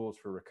explore tools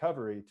for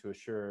recovery to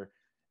assure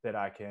that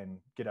I can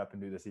get up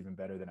and do this even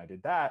better than I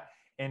did that.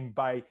 And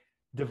by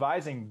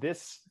devising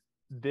this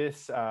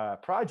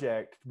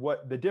project,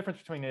 what the difference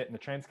between it and the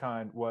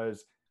Transcon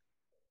was,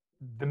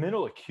 the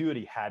mental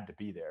acuity had to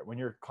be there. When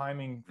you're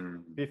climbing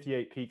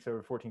 58 peaks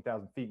over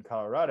 14,000 feet in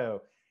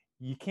Colorado,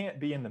 you can't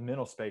be in the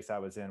mental space I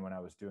was in when I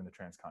was doing the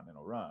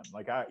transcontinental run.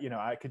 Like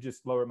I could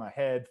just lower my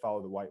head,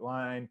 follow the white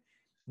line,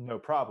 no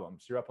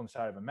problems. You're up on the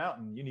side of a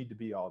mountain, you need to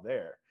be all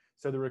there.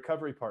 So the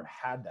recovery part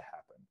had to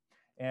happen.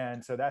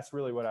 And so that's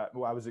really what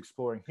I was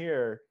exploring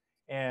here.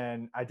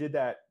 And I did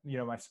that,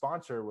 my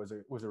sponsor was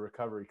a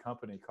recovery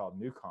company called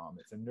Newcom.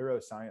 It's a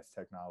neuroscience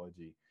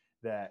technology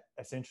that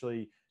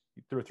essentially,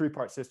 through a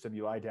 3-part system,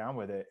 you lie down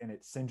with it and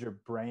it sends your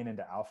brain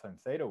into alpha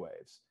and theta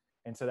waves.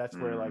 And so that's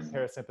where like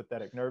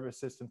parasympathetic nervous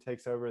system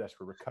takes over. That's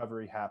where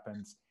recovery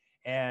happens.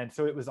 And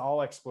so it was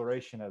all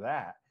exploration of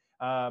that.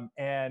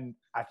 And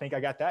I think I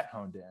got that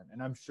honed in,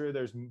 and I'm sure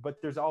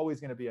there's always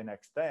going to be a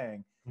next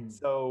thing.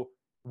 So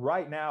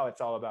right now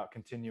it's all about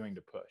continuing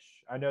to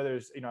push. I know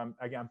there's,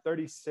 I'm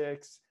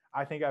 36.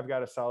 I think I've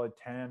got a solid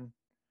 10,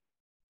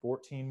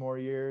 14 more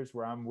years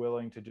where I'm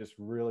willing to just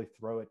really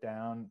throw it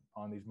down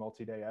on these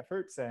multi-day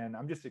efforts. And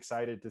I'm just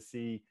excited to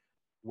see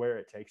where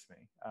it takes me.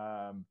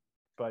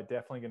 But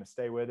definitely going to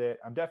stay with it.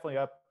 I'm definitely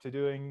up to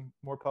doing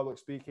more public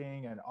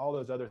speaking and all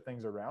those other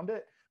things around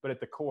it. But at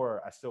the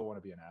core, I still want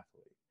to be an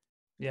athlete.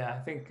 Yeah, I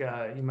think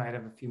you might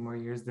have a few more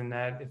years than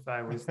that if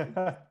I was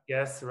to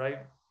guess, right,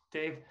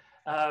 Dave?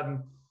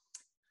 The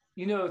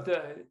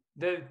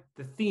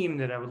theme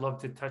that I would love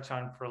to touch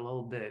on for a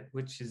little bit,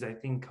 which is, I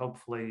think,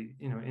 hopefully,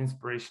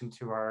 inspiration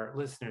to our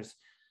listeners.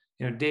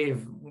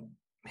 Dave,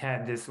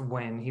 had this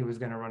when he was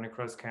going to run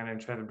across Canada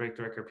and try to break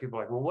the record. People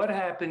were like, well, what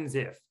happens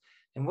if?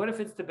 And what if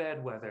it's the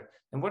bad weather?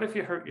 And what if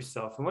you hurt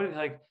yourself? And what if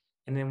like,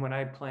 and then when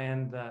I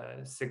planned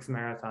the 6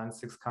 marathons,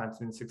 6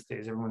 continents, 6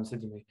 days, everyone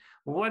said to me,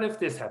 well, what if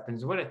this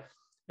happens? What if?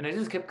 And I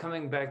just kept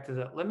coming back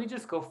to let me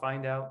just go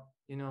find out,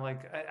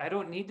 like I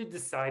don't need to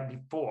decide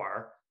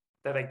before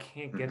that I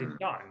can't get it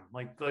done.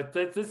 Like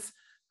this,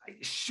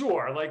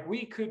 sure, like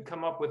we could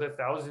come up with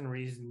 1,000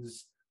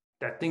 reasons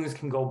that things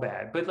can go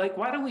bad, but like,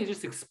 why don't we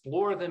just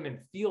explore them and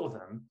feel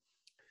them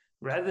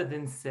rather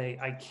than say,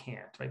 I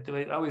can't,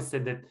 right? I always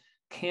said that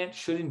can't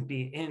shouldn't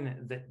be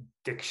in the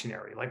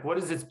dictionary. Like, what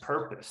is its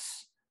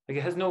purpose? Like,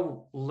 it has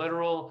no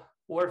literal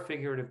or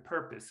figurative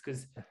purpose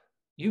because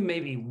you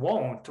maybe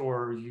won't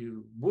or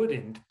you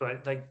wouldn't,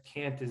 but like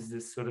can't is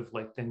this sort of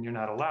like, then you're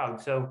not allowed.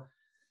 So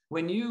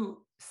when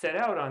you set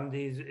out on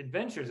these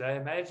adventures, I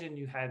imagine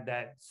you had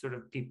that sort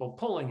of people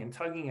pulling and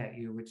tugging at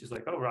you, which is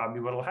like, oh, Robbie,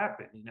 what'll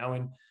happen?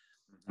 And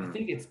I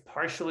think it's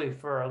partially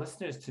for our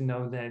listeners to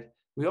know that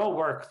we all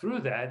work through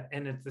that.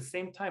 And at the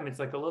same time, it's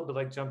like a little bit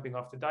like jumping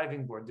off the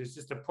diving board. There's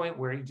just a point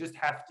where you just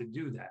have to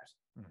do that.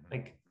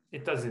 Like,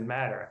 it doesn't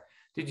matter.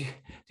 Did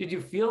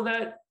you feel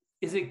that?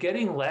 Is it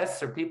getting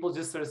less? Or people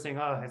just sort of saying,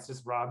 oh, it's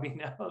just Robbie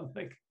now?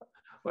 Like,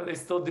 or they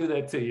still do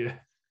that to you?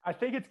 I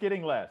think it's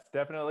getting less,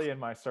 definitely in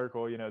my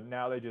circle.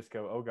 Now they just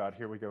go, oh God,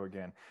 here we go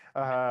again.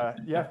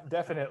 Yeah,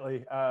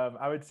 definitely.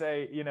 I would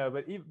say,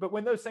 but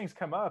when those things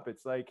come up,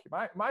 it's like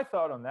my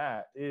thought on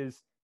that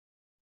is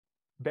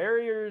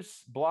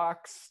barriers,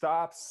 blocks,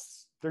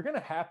 stops, they're going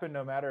to happen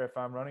no matter if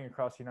I'm running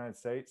across the United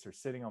States or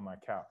sitting on my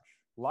couch.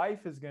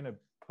 Life is going to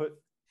put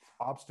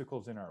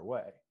obstacles in our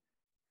way,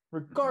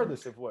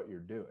 regardless of what you're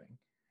doing.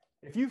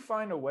 If you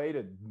find a way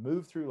to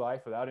move through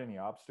life without any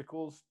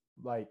obstacles,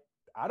 like,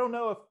 I don't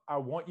know if I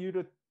want you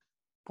to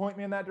point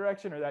me in that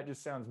direction or that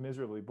just sounds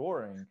miserably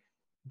boring,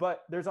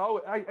 but there's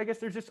always, I guess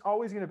there's just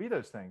always going to be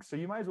those things. So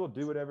you might as well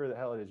do whatever the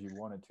hell it is you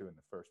wanted to in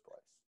the first place.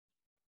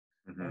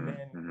 And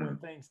then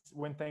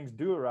when things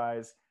do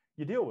arise,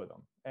 you deal with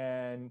them.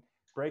 And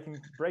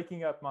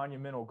breaking up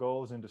monumental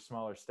goals into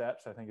smaller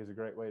steps, I think, is a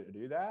great way to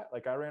do that.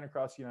 Like, I ran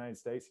across the United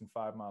States in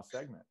 5-mile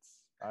segments.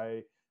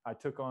 I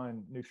took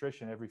on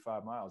nutrition every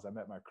 5 miles. I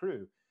met my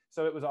crew.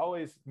 So it was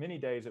always, many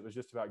days, it was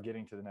just about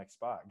getting to the next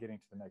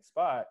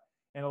spot.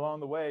 And along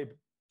the way,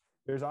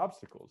 there's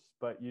obstacles,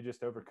 but you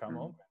just overcome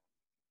them,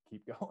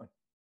 keep going.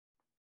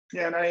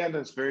 Yeah, and I had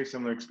this very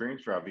similar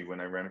experience, Robbie, when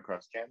I ran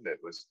across Canada. It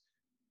was,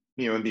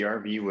 the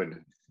RV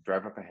would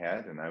drive up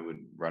ahead and I would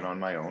run on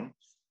my own.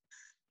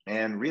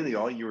 And really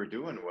all you were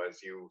doing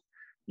was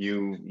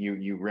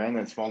you ran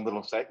that small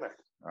little segment,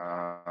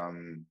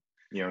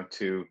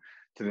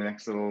 to the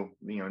next little,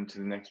 into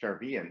the next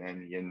RV,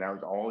 and that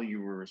was all you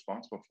were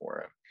responsible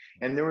for.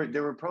 And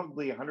there were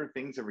probably 100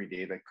 things every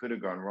day that could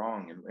have gone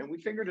wrong, and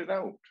we figured it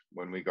out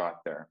when we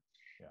got there.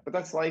 Yeah. But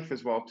that's life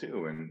as well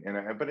too.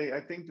 But I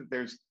think that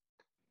there's,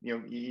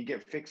 you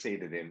get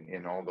fixated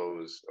in all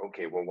those,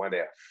 okay, well, what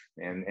if?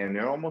 And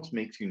it almost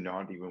makes you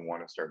not even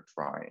want to start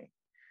trying,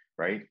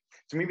 right?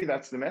 So maybe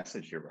that's the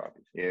message here,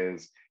 Robbie,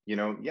 is,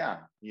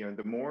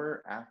 the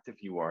more active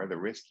you are, the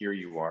riskier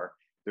you are.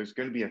 There's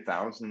going to be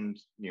 1,000,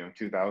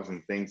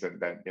 2,000 things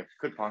that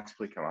could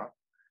possibly come up.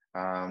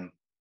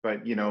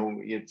 But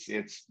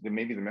it's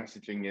maybe the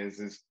messaging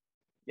is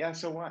yeah,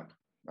 so what?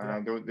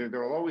 There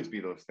will always be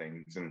those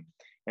things,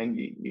 and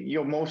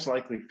you'll most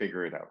likely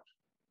figure it out.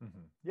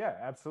 Yeah,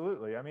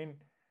 absolutely. I mean,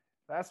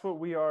 that's what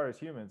we are as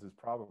humans, as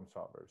problem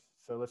solvers.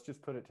 So let's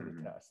just put it to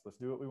the test. Let's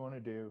do what we want to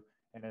do,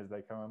 and as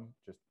they come,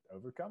 just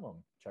overcome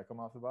them, check them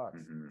off the box,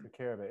 take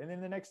care of it. And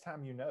then the next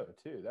time,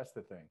 too, that's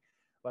the thing.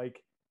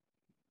 Like,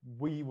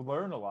 we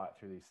learn a lot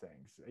through these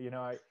things.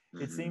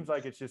 It seems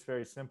like it's just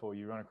very simple.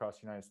 You run across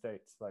the United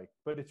States, but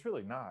it's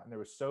really not. And there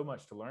was so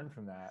much to learn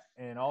from that.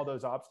 And all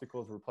those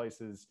obstacles were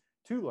places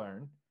to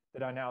learn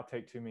that I now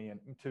take to me and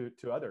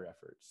to other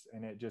efforts.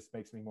 And it just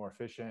makes me more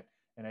efficient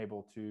and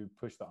able to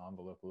push the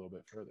envelope a little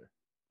bit further.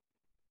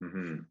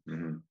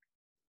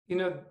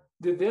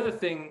 The other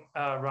thing,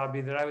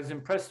 Robbie, that I was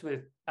impressed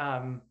with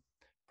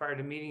prior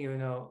to meeting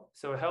you,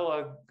 so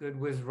Hella Good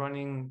was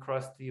running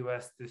across the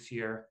US this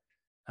year.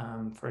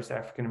 First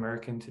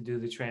African-American to do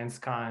the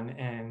Transcon.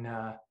 And,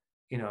 I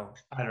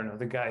don't know,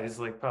 the guy is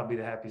like probably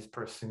the happiest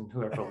person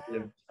who ever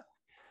lived.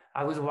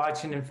 I was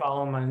watching and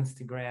following him on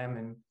Instagram,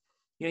 and,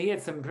 he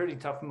had some pretty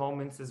tough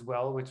moments as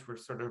well, which were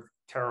sort of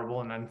terrible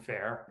and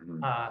unfair.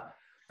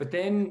 But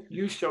then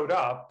you showed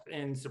up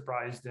and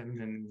surprised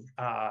him and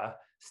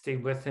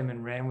stayed with him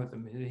and ran with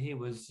him. He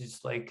was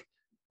just like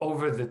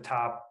over the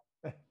top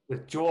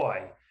with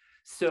joy.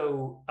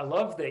 So I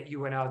love that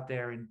you went out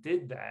there and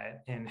did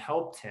that and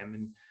helped him.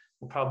 And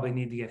we'll probably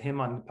need to get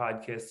him on the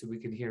podcast so we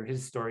could hear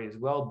his story as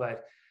well.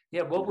 But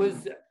yeah,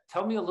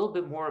 tell me a little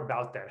bit more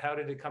about that. How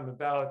did it come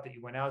about that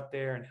you went out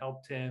there and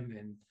helped him,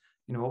 and,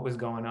 what was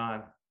going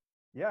on?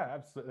 Yeah,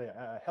 absolutely.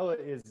 Hella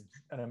is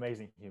an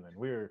amazing human.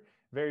 We're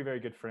very, very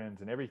good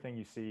friends, and everything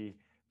you see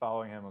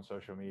following him on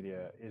social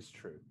media is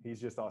true. He's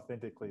just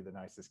authentically the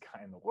nicest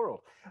guy in the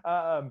world.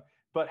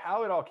 But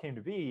how it all came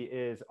to be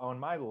is on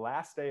my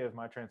last day of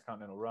my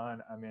transcontinental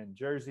run, I'm in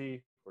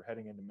Jersey. We're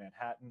heading into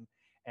Manhattan,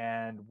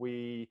 and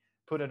we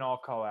put an all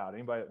call out.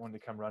 Anybody that wanted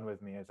to come run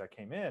with me as I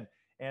came in,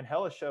 and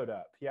Hella showed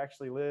up. He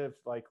actually lived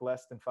like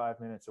less than 5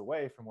 minutes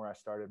away from where I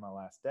started my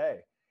last day.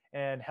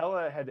 And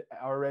Hella had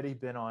already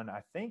been on,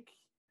 I think,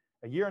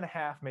 a year and a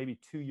half, maybe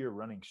 2 year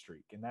running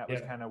streak. And that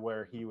was kind of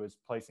where he was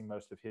placing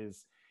most of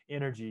his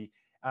energy.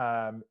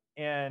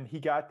 And he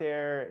got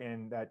there,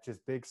 and that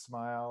just big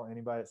smile,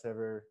 anybody that's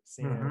ever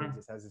seen him, he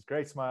just has this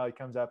great smile. He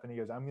comes up and he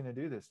goes, I'm going to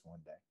do this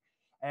one day.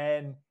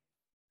 And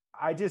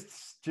I just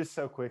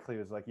so quickly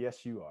was like,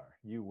 yes, you are,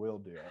 you will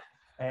do it.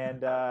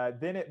 And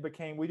then it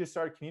became, we just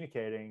started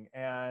communicating,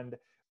 and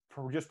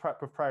just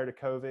prior to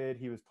COVID,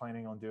 he was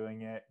planning on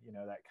doing it, you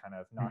know, that kind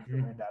of knocked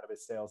the wind out of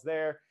his sails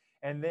there.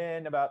 And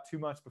then about 2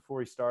 months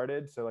before he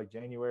started, so like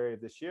January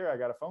of this year, I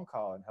got a phone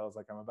call, and Hell's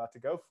like, I'm about to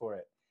go for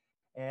it.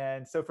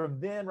 And so from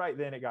then, right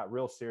then, it got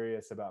real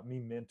serious about me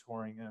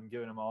mentoring him,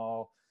 giving him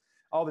all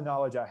the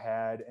knowledge I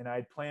had. And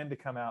I'd planned to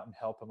come out and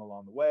help him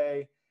along the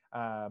way.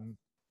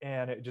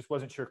 And it just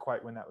wasn't sure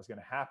quite when that was going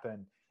to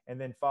happen.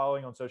 And then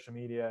following on social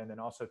media, and then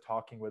also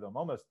talking with him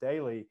almost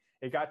daily,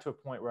 it got to a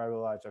point where I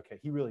realized, okay,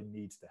 he really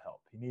needs the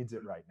help. He needs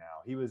it right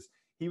now. He was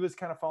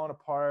kind of falling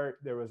apart.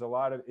 There was a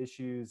lot of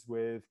issues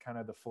with kind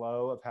of the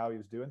flow of how he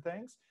was doing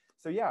things.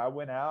 So yeah, I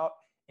went out,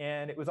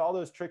 and it was all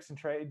those tricks of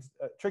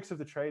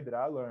the trade that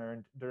I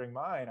learned during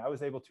mine. I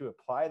was able to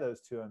apply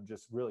those to him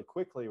just really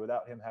quickly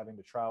without him having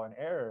to trial and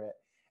error it.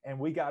 And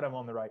we got him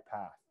on the right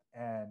path.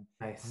 And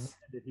Nice.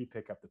 man, did he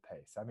pick up the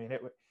pace? I mean,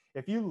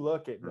 if you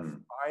look at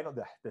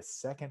the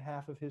second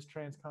half of his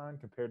transcon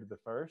compared to the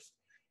first,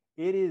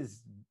 it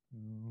is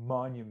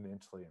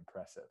monumentally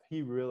impressive.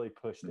 He really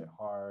pushed it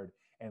hard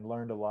and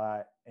learned a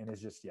lot, and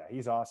is just, yeah,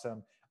 he's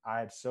awesome. I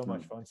had so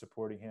much fun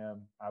supporting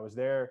him. I was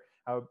there.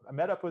 I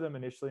met up with him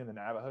initially in the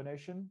Navajo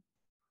Nation.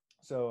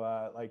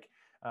 So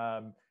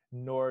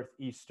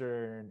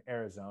northeastern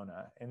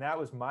Arizona. And that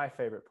was my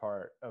favorite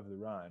part of the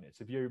run.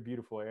 It's a very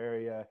beautiful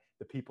area.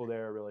 The people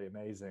there are really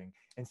amazing.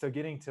 And so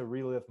getting to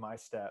relive my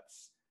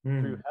steps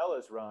through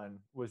Hella's run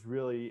was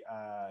really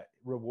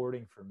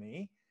rewarding for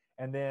me.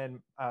 And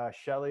then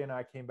Shelly and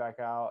I came back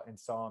out and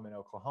saw him in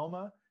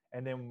Oklahoma.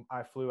 And then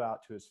I flew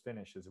out to his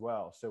finish as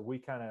well. So we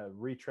kind of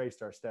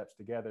retraced our steps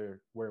together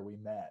where we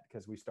met,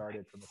 because we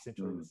started from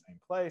essentially the same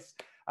place.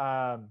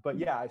 But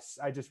yeah,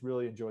 I just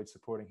really enjoyed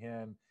supporting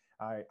him.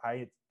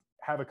 I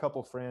have a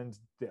couple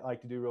friends that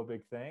like to do real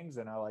big things,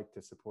 and I like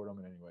to support them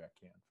in any way I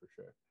can, for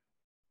sure.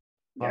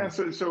 Yeah,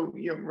 so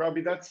you know,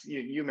 Robbie, that's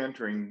you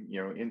mentoring,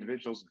 you know,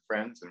 individuals and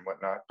friends and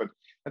whatnot. But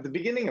at the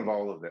beginning of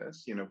all of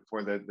this, you know,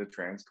 for the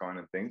Transcon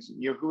and things,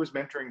 you know, who was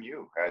mentoring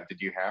you?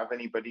 Did you have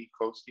anybody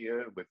close to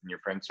you within your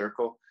friend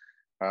circle?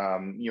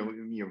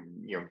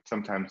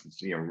 Sometimes it's,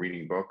 you know,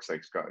 reading books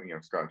like Scott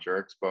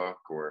Jurek's book,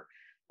 or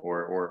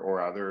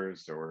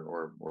others,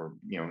 or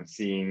you know,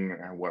 seeing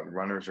what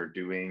runners are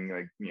doing,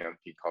 like, you know,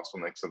 Pete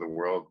Kostelniks of the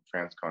world,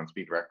 Transcon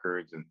speed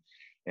records,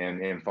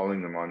 and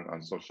following them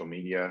on social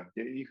media.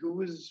 Who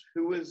was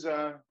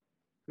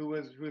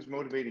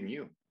motivating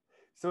you?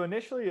 So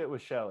initially it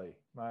was Shelly,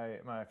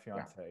 my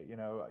fiance. Yeah. You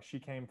know, she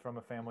came from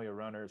a family of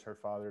runners. Her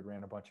father had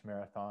ran a bunch of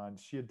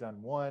marathons. She had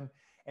done one,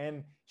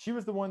 and she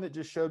was the one that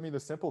just showed me the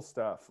simple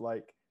stuff,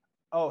 like,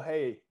 oh,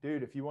 hey,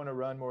 dude, if you want to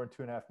run more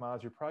than 2.5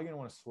 miles, you're probably going to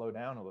want to slow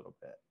down a little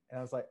bit. And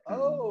I was like,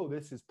 oh,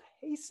 this is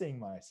pacing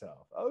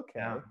myself. Okay.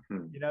 Yeah.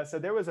 You know, so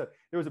there was a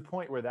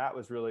point where that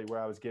was really where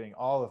I was getting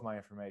all of my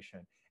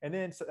information. And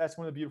then so that's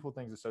one of the beautiful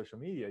things of social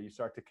media. You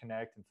start to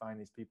connect and find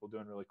these people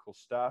doing really cool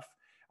stuff.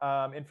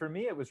 And for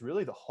me, it was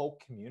really the whole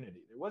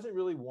community. There wasn't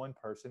really one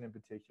person in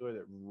particular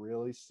that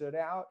really stood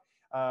out.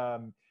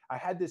 I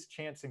had this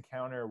chance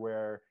encounter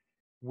where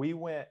we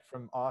went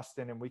from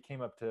Austin and we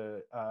came up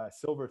to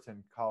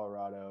Silverton,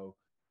 Colorado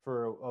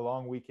for a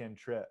long weekend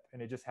trip.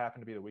 And it just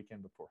happened to be the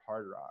weekend before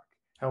Hard Rock.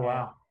 Oh,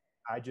 wow.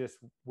 And I just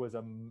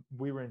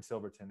we were in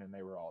Silverton and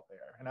they were all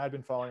there. And I'd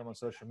been following them on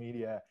social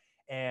media.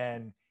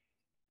 And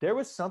there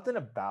was something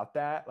about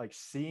that, like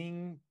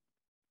seeing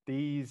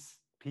these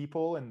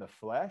people in the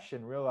flesh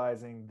and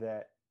realizing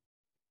that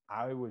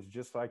I was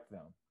just like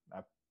them.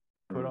 I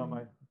put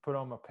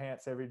on my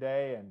pants every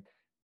day and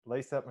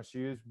laced up my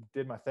shoes,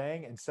 did my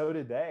thing, and so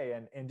did they.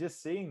 And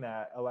just seeing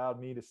that allowed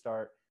me to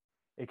start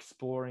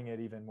exploring it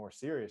even more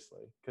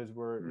seriously, because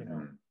we're, you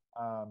know,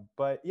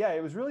 but yeah,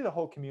 it was really the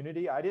whole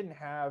community. I think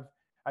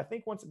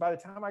by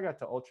the time I got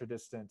to ultra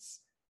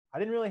distance, I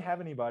didn't really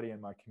have anybody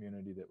in my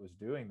community that was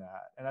doing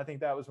that. And I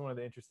think that was one of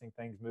the interesting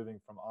things moving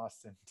from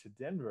Austin to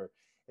Denver,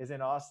 is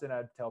in Austin,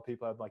 I'd tell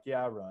people, I'm like,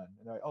 yeah, I run.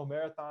 And they're like, oh,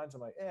 marathons?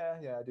 I'm like,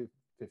 yeah, I do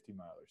 50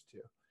 milers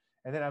too.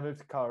 And then I moved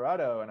to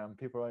Colorado, and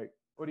people are like,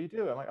 what do you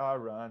do? I'm like, oh, I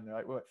run. They're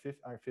like, what,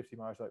 50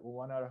 miles? Like, well,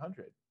 why not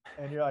 100?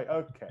 And you're like,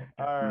 okay,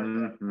 all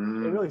right.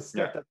 It really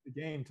stepped up the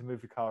game to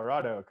move to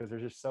Colorado, because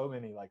there's just so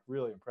many like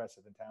really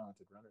impressive and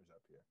talented runners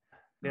up here.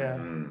 Yeah.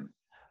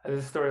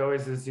 The story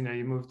always is, you know,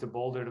 you move to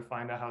Boulder to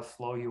find out how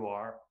slow you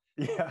are.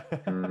 Yeah.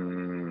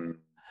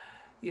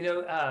 You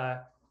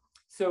know,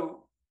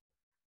 so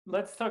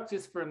let's talk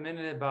just for a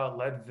minute about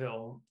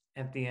Leadville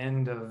at the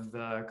end of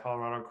the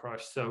Colorado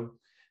Crush. So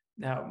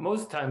now,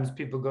 most times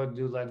people go to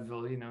do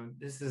Leadville,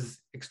 this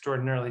is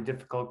extraordinarily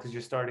difficult because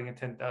you're starting at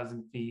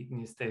 10,000 feet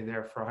and you stay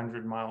there for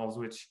 100 miles,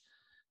 which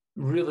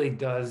really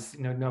does,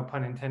 no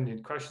pun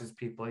intended, crushes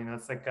people.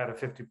 It's like got a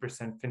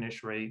 50%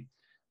 finish rate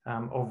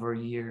over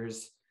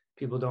years.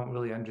 People don't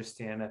really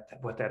understand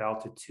what that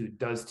altitude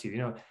does to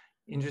you.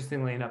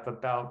 Interestingly enough,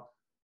 about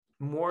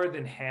more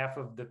than half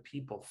of the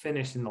people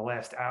finish in the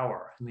last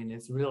hour. I mean,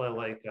 it's really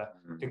like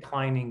a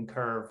declining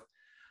curve.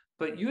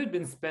 But you had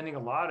been spending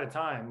a lot of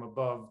time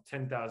above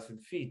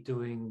 10,000 feet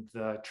doing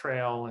the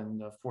trail and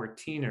the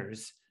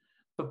 14ers.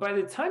 But by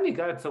the time you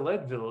got to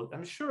Leadville,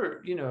 I'm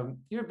sure, you're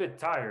a bit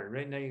tired.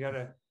 Right now you got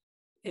to,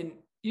 and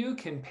you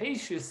can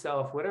pace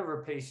yourself,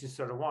 whatever pace you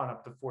sort of want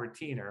up to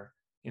 14er,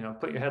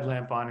 put your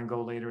headlamp on and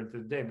go later into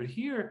the day. But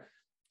here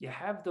you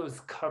have those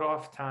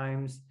cutoff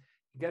times.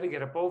 You got to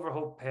get up over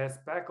Hope Pass,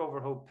 back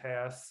over Hope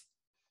Pass.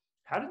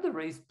 How did the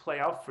race play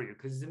out for you?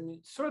 Because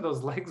sort of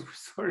those legs were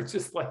sort of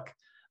just like,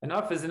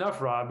 enough is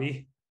enough,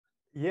 Robbie.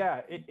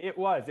 Yeah, it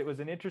was. It was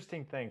an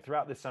interesting thing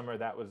throughout the summer.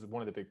 That was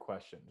one of the big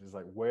questions is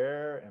like,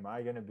 where am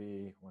I going to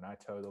be when I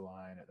toe the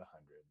line at the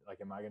 100? Like,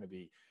 am I going to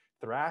be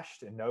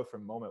thrashed and know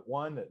from moment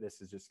one that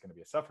this is just going to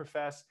be a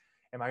sufferfest?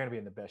 Am I going to be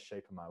in the best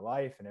shape of my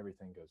life and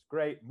everything goes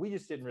great? We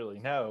just didn't really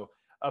know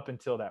up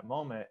until that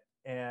moment.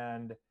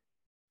 And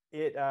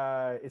it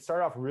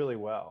started off really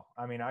well.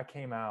 I mean, I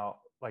came out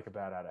like a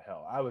bat out of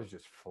hell. I was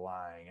just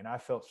flying and I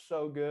felt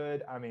so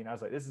good. I mean, I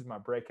was like, this is my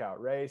breakout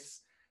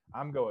race.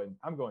 I'm going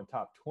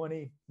top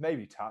 20,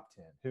 maybe top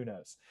 10, who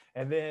knows?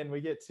 And then we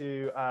get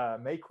to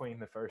May Queen,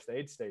 the first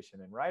aid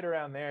station. And right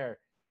around there,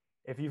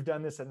 if you've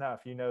done this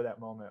enough, you know that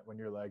moment when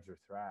your legs are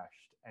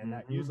thrashed. And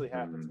that usually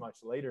happens much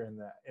later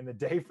in the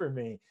day for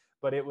me.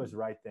 But it was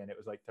right then. It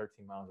was like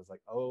 13 miles. I was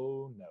like,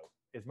 oh no.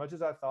 As much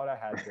as I thought I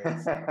had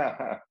this,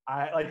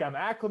 I'm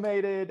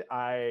acclimated.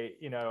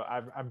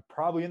 I'm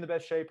probably in the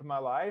best shape of my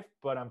life,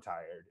 but I'm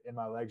tired and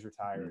my legs are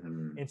tired.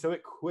 And so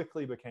it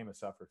quickly became a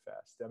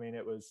sufferfest. I mean,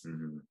 it was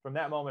from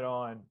that moment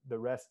on, the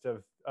rest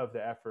of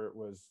the effort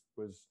was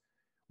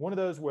one of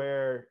those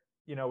where,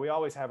 we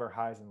always have our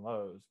highs and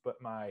lows, but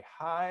my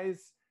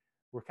highs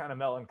were kind of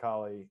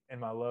melancholy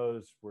and my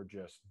lows were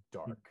just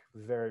dark,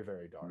 very,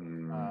 very dark.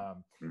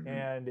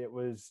 And it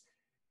was,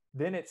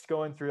 then it's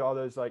going through all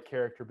those like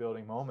character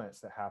building moments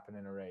that happen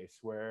in a race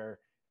where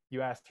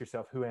you ask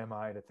yourself, who am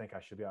I to think I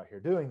should be out here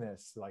doing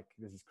this? Like,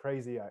 this is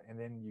crazy. And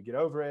then you get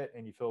over it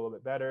and you feel a little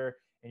bit better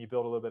and you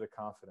build a little bit of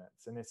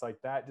confidence. And it's like,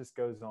 that just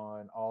goes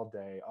on all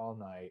day, all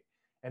night.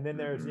 And then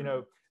there's,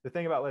 the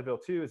thing about Leadville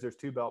too, is there's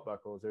two belt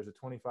buckles. There's a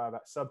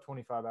sub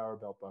 25 hour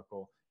belt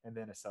buckle and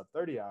then a sub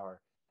 30 hour.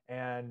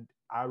 And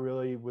I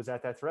really was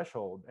at that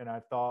threshold. And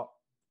I thought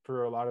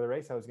for a lot of the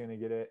race, I was going to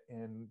get it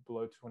in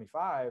below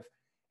 25.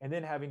 And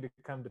then having to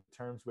come to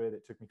terms with,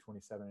 it took me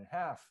 27 and a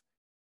half.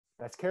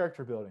 That's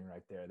character building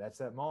right there. That's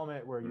that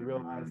moment where you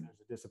realize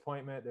there's a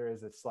disappointment, there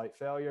is a slight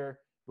failure,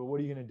 but what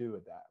are you going to do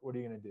with that? What are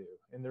you going to do?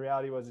 And the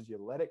reality was, is you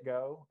let it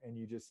go and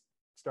you just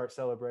start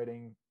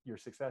celebrating your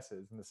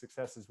successes. And the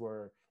successes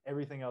were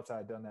everything else I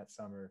had done that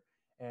summer.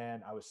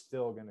 And I was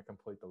still going to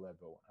complete the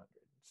Leadville 100.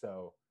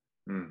 So,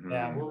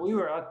 yeah, well, we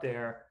were out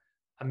there.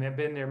 I mean, I've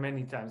been there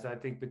many times. I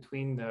think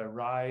between the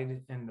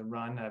ride and the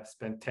run, I've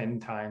spent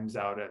 10 times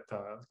out at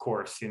the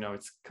course.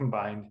 It's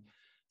combined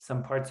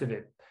some parts of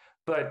it.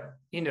 But,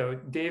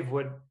 Dave,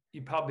 what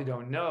you probably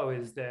don't know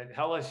is that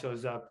Hella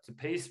shows up to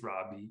pace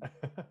Robbie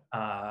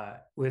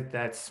with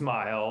that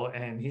smile,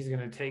 and he's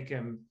going to take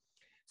him.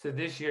 So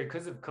this year,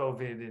 because of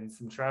COVID and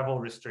some travel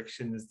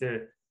restrictions,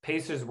 the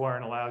pacers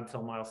weren't allowed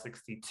till mile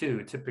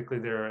 62. Typically,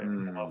 they're at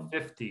mile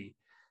 50.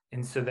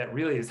 And so that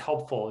really is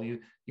helpful. You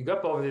go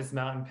up over this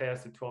mountain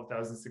pass at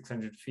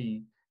 12,600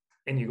 feet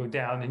and you go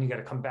down and you got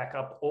to come back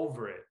up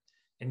over it.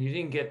 And you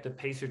didn't get the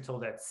pacer till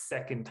that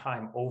second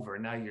time over.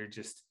 Now you're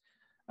just,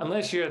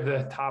 unless you're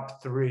the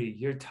top three,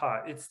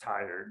 it's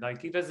tired.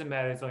 Like, it doesn't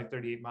matter. It's only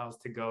 38 miles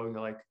to go.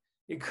 You're like,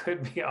 it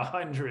could be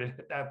 100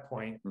 at that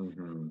point.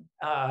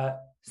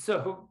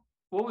 So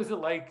what was it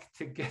like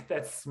to get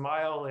that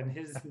smile and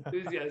his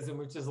enthusiasm,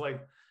 which is like,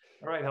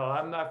 all right, hell,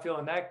 I'm not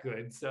feeling that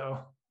good. So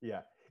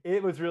yeah.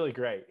 It was really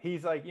great.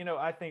 He's like,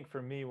 I think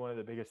for me, one of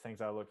the biggest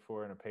things I look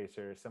for in a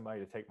pacer is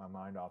somebody to take my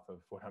mind off of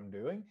what I'm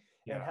doing.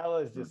 Yeah. And Hella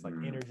is just like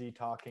energy,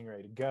 talking,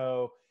 ready to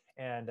go.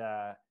 And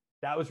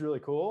that was really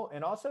cool.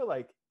 And also,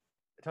 like,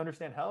 to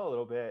understand Hella a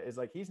little bit is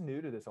like, he's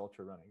new to this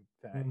ultra running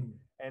thing.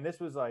 And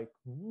this was like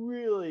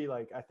really,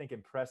 like, I think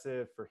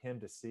impressive for him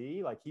to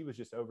see. Like, he was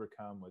just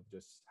overcome with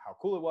just how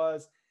cool it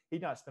was.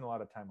 He'd not spent a lot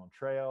of time on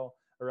trail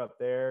or up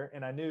there.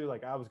 And I knew,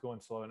 like, I was going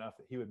slow enough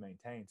that he would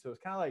maintain. So it was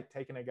kind of like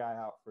taking a guy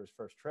out for his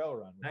first trail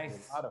run, which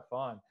was a lot of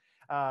fun.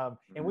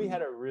 And we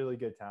had a really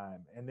good time.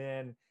 And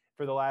then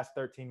for the last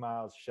 13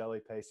 miles, Shelly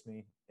paced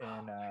me.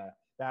 And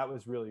that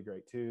was really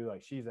great too.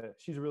 Like, she's a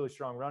really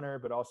strong runner,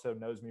 but also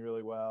knows me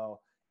really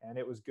well. And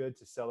it was good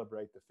to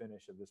celebrate the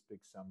finish of this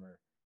big summer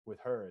with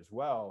her as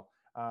well.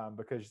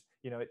 Because,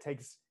 it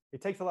takes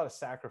it takes a lot of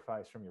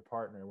sacrifice from your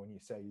partner when you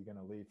say you're going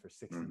to leave for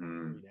 63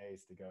 Mm-hmm.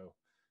 days to go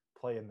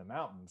play in the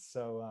mountains.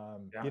 So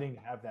getting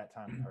to have that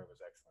time with her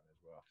was excellent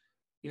as well.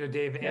 You know,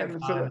 Dave, Yeah,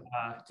 Anton,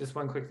 just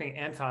one quick thing.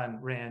 Anton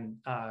ran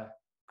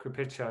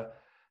Kripicha.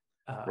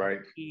 right.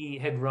 He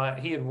had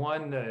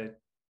won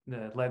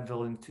the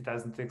Leadville in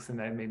 2006 and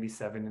then maybe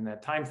 7 in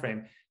that time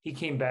frame. He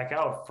came back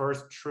out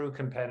first true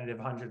competitive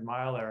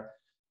 100-miler.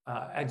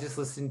 I just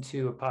listened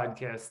to a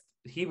podcast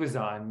he was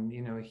on.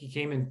 You know, he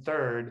came in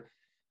third,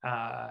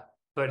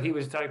 but he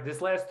was talking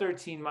this last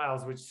 13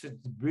 miles, which should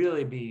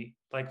really be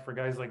like for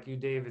guys like you,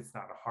 Dave. It's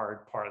not a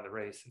hard part of the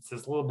race. It's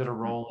just a little bit of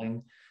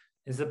rolling.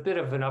 It's a bit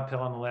of an uphill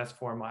on the last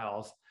 4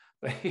 miles,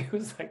 but he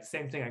was like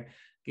same thing. Like,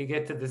 you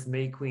get to this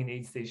May Queen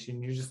aid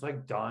station, you're just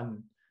like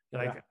done.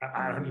 You're like,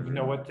 I don't even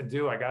know what to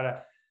do. I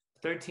gotta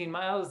 13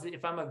 miles.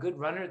 If I'm a good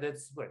runner,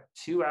 that's what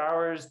 2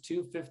 hours,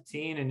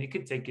 2:15, and it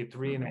could take you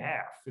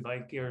 3.5.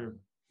 Like you're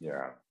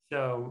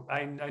So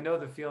I know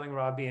the feeling,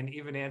 Robbie, and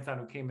even Anton,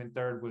 who came in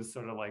third, was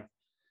sort of like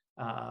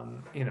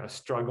you know,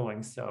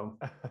 struggling. So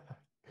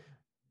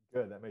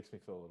good. That makes me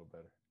feel a little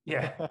better.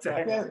 Yeah,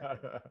 exactly.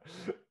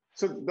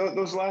 So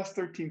those last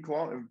 13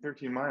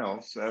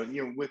 miles,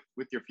 you know,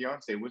 with your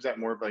fiance, was that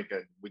more of like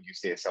would you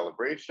say a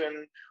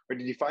celebration, or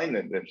did you find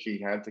that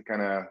she had to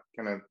kind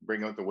of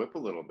bring out the whip a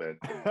little bit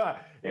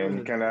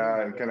and kind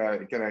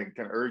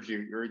of urge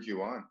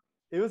you on?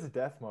 It was a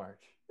death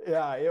march.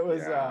 Yeah, it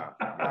was.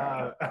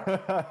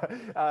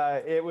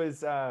 It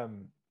was.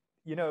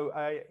 You know,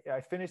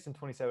 I finished in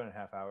 27 and a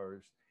half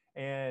hours,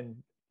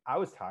 and I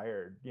was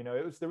tired. You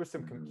know, there was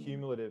some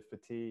cumulative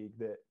fatigue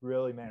that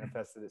really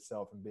manifested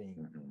itself in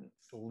being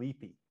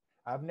sleepy.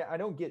 I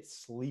don't get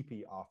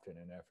sleepy often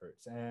in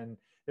efforts. And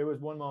there was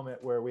one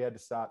moment where we had to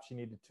stop. She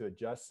needed to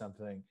adjust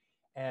something.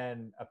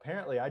 And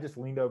apparently I just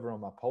leaned over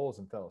on my poles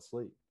and fell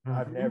asleep.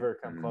 I've never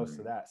come close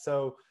to that.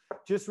 So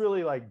just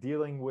really like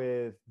dealing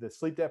with the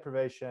sleep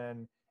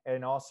deprivation,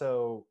 and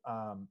also,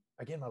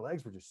 again, my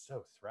legs were just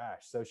so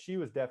thrashed. So she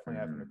was definitely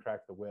having to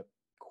crack the whip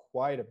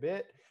quite a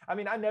bit. I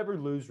mean, I never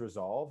lose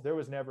resolve. There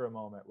was never a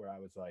moment where I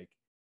was like,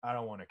 I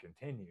don't want to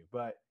continue,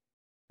 but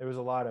there was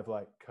a lot of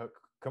like,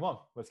 come on,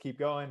 let's keep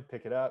going,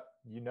 pick it up.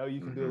 You know,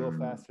 you can do a little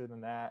faster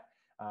than that.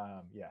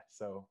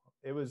 So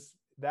it was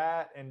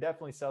that, and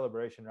definitely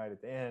celebration right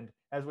at the end,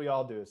 as we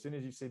all do. As soon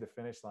as you see the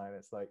finish line,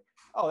 it's like,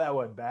 oh, that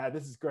wasn't bad.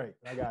 This is great.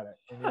 I got it.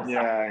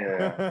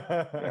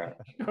 Yeah.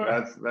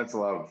 That's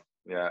love.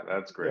 Yeah,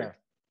 that's great.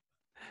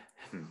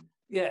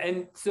 Yeah,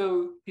 and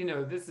so, you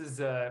know, this is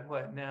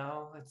what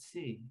now? Let's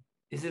see.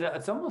 Is it?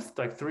 It's almost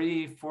like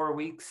 3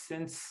 weeks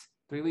since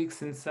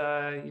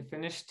you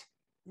finished.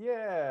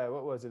 Yeah,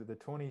 what was it? The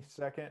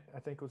 22nd, I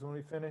think, was when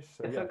we finished.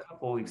 So it's yeah, a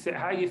couple of weeks.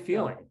 How are you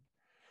feeling?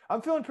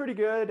 I'm feeling pretty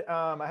good.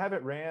 I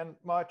haven't ran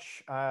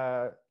much,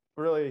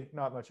 really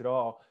not much at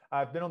all.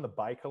 I've been on the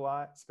bike a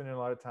lot, spending a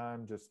lot of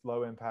time just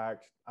low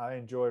impact. I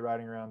enjoy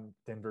riding around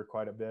Denver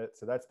quite a bit,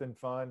 so that's been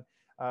fun.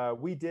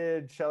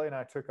 Shelly and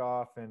I took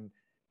off and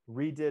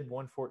redid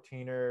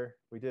 114er.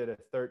 We did a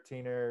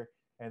 13er,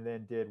 and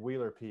then did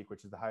Wheeler Peak,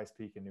 which is the highest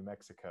peak in New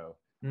Mexico.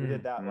 We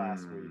did that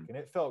last week, and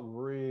it felt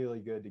really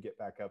good to get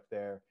back up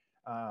there.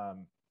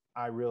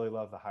 I really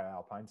love the high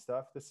alpine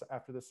stuff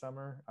after the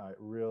summer. It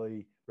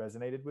really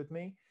resonated with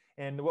me.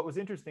 And what was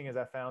interesting is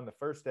I found the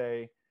first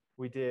day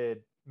we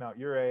did Mount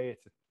Ouray.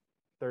 It's a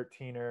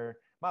 13er.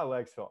 My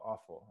legs felt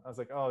awful. I was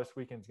like, oh, this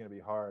weekend's going to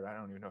be hard. I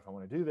don't even know if I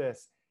want to do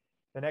this.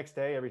 The next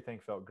day, everything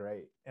felt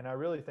great. And I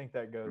really think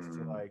that goes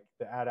to like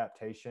the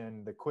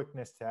adaptation, the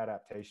quickness to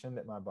adaptation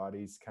that my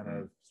body's kind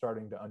of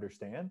starting to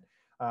understand.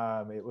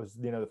 It was,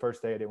 you know, the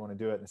first day I didn't want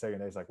to do it. And the second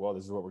day it's like, well,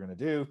 this is what we're going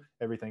to do.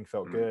 Everything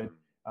felt good.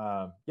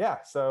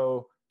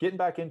 So getting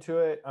back into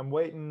it. I'm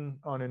waiting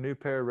on a new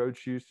pair of road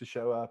shoes to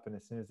show up. And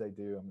as soon as they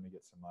do, I'm going to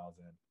get some miles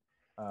in.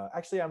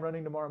 Actually, I'm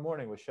running tomorrow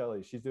morning with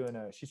Shelly.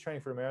 She's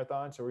training for a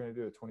marathon. So we're going to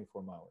do a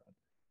 24-mile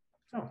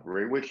run. Oh,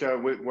 great.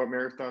 What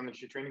marathon is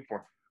she training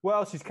for?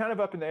 Well, she's kind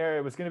of up in the area.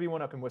 It was going to be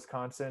one up in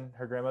Wisconsin.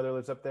 Her grandmother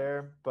lives up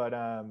there, but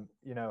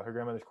you know, her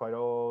grandmother's quite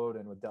old,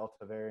 and with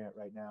Delta variant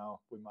right now,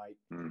 we might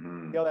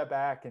scale that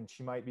back, and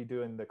she might be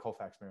doing the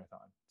Colfax Marathon.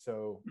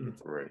 So it's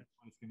what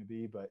it's going to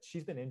be. But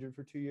she's been injured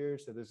for 2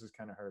 years, so this is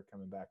kind of her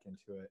coming back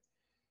into it.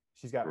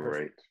 She's got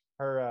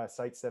her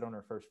sights set on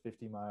her first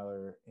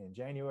 50-miler in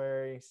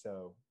January,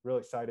 so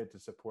really excited to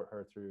support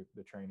her through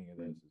the training of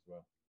those as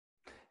well.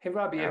 Hey,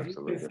 Robbie, have you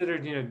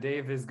considered? You know,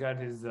 Dave has got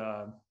his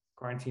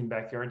quarantine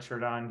backyard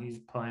shirt on. He's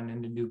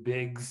planning to do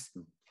bigs.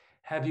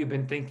 Have you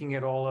been thinking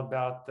at all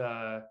about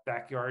the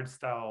backyard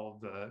style,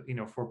 the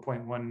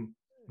 4.1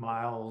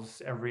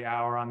 miles every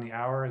hour on the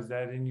hour? Is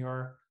that in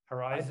your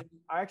horizon?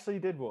 I actually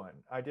did one.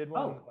 I did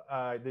one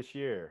this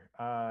year.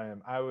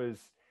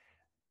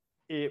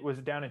 It was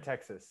down in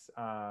Texas.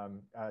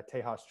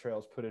 Tejas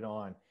Trails put it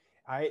on.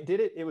 I did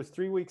it. It was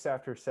 3 weeks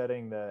after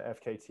setting the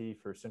FKT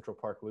for Central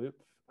Park Loop.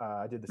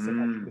 I did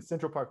the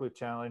Central Park Loop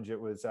Challenge.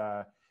 It was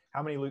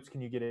how many loops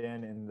can you get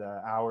in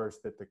the hours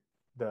that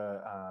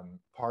the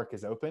park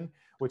is open,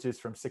 which is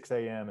from 6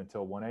 a.m.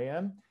 until 1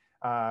 a.m.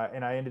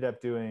 And I ended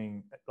up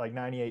doing like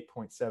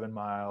 98.7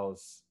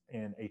 miles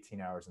in 18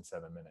 hours and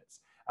 7 minutes.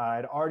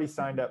 I'd already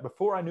signed up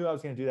before I knew I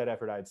was going to do that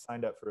effort. I had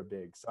signed up for a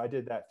big, so I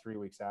did that 3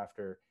 weeks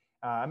after.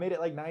 I made it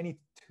like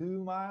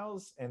 92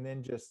 miles and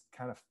then just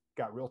kind of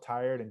got real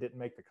tired and didn't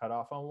make the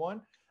cutoff on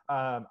one.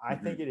 I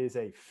think it is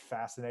a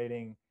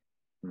fascinating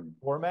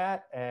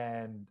format,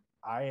 and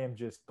I am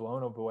just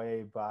blown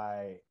away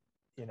by,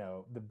 you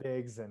know, the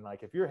bigs. And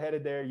like, if you're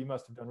headed there, you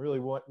must have done really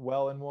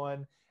well in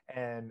one.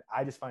 And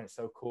I just find it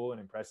so cool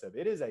and impressive.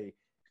 It is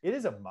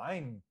a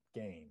mind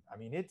game. I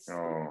mean, it's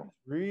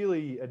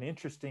really an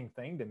interesting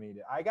thing to me.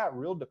 I got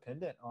real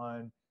dependent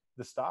on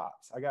the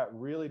stops. I got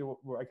really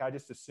like, I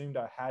just assumed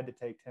I had to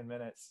take 10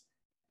 minutes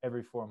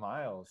every 4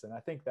 miles. And I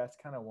think that's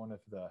kind of one of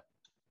the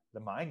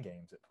mind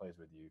games it plays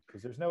with you,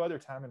 because there's no other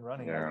time in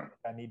running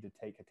I need to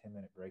take a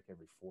 10-minute break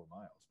every 4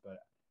 miles. But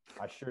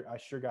I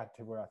sure got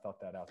to where I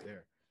thought that out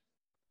there.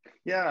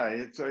 Yeah,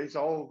 it's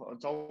all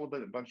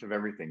a bunch of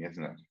everything,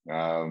 isn't it?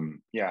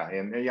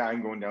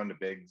 I'm going down to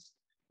Bigs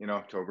in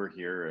October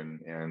here, and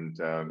in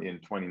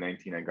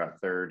 2019 I got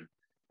third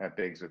at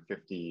Bigs with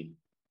 50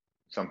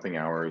 something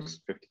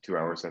hours, 52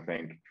 hours, I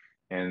think.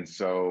 And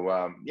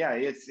so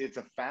it's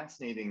a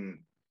fascinating,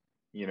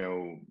 you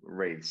know,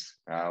 race.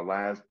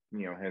 Laz,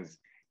 you know,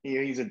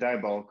 he's a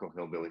diabolical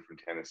hillbilly from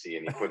Tennessee,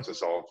 and he puts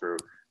us all through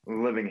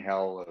living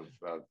hell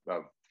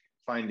of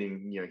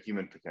finding, you know,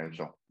 human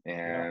potential.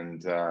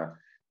 And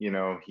you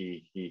know,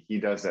 he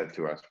does that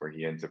to us, where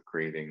he ends up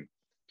creating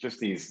just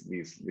these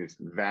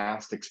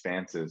vast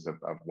expanses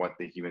of what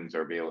the humans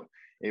are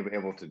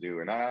able to do.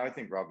 And I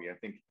think, Robbie,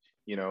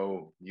 you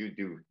know, you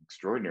do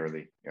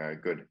extraordinarily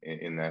good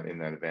in that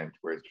event,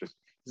 where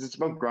it's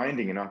about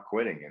grinding and not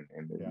quitting.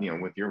 And you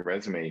know, with your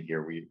resume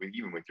here, we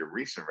even with your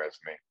recent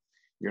resume,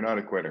 you're not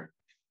a quitter.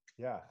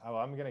 Yeah. Oh,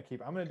 I'm going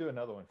to do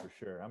another one for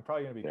sure. I'm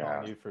probably going to be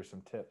calling you for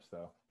some tips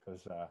though,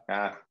 because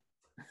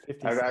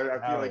 50 I feel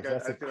hours, like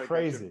that's I feel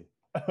crazy.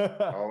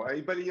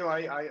 But you know,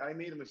 I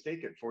made a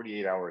mistake at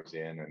 48 hours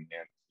in, and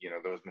you know,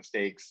 those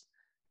mistakes,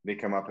 they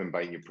come up and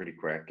bite you pretty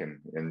quick. And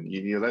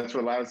you know, that's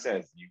what Laz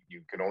says.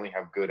 You can only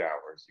have good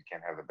hours. You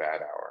can't have a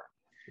bad hour.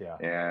 Yeah.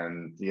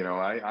 And you know,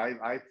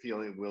 I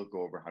feel it will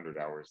go over 100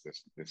 hours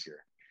this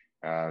year,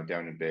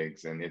 down in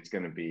Bigs, and it's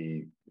gonna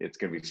be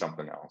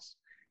something else.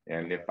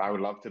 And if I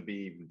would love to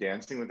be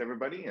dancing with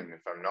everybody, and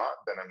if I'm not,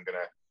 then I'm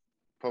gonna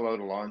pull out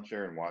a lawn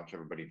chair and watch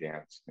everybody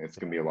dance. It's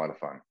gonna be a lot of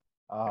fun.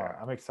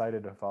 I'm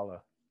excited to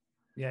follow.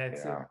 Yeah,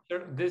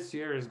 this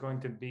year is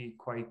going to be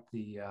quite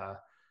the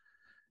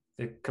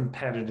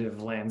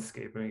competitive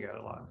landscape. And we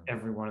got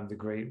every one of the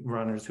great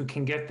runners who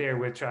can get there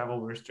with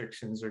travel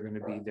restrictions are going to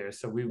be there.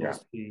 So we will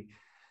see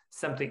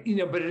something, you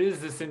know, but it is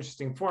this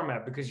interesting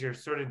format because you're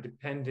sort of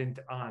dependent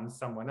on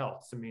someone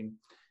else. I mean,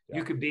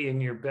 you could be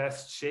in your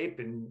best shape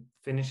and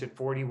finish at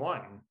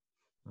 41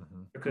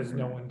 because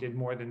no one did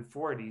more than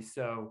 40.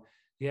 So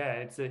yeah,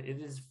 it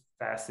is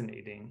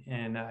fascinating.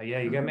 And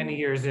you got many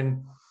years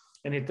in,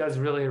 and it does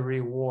really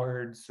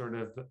reward sort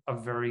of a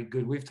very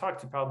good, we've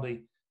talked to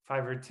probably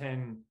 5 or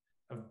 10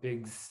 of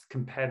Big's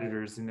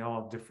competitors and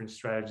all different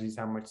strategies,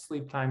 how much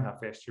sleep time, how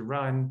fast you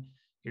run,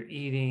 your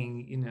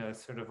eating, you know,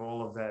 sort of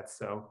all of that.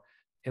 So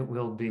it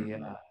will be,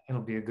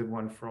 it'll be a good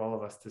one for all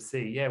of us to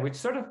see. Yeah, which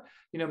sort of,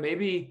 you know,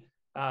 maybe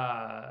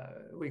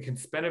we can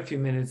spend a few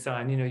minutes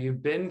on, you know,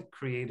 you've been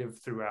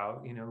creative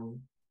throughout, you know,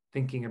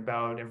 thinking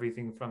about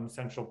everything from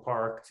Central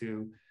Park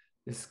to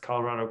this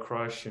Colorado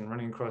Crush and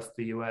running across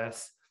the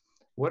US.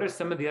 What are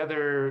some of the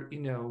other, you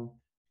know,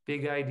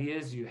 big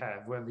ideas you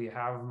have, whether you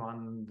have them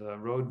on the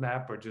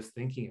roadmap or just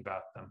thinking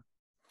about them?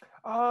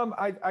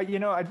 You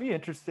know, I'd be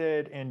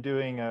interested in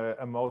doing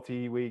a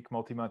multi-week,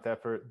 multi-month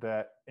effort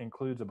that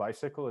includes a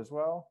bicycle as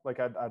well. Like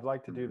I'd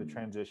like to do the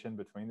transition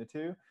between the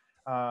two.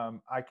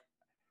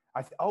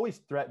 I always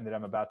threaten that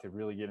I'm about to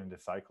really get into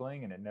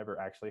cycling, and it never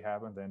actually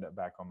happens. I end up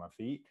back on my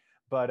feet.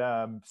 But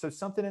so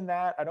something in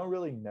that, I don't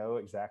really know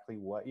exactly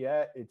what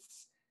yet.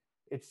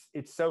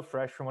 It's so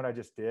fresh from what I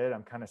just did.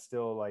 I'm kind of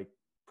still like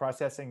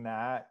processing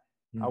that.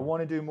 I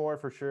want to do more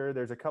for sure.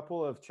 There's a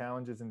couple of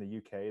challenges in the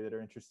UK that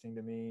are interesting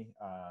to me.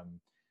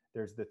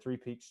 There's the Three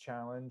Peaks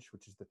Challenge,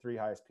 which is the 3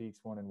 highest peaks,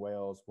 one in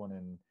Wales, one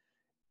in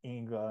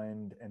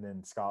England, and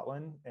then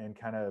Scotland, and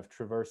kind of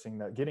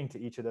traversing getting to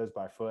each of those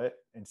by foot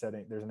and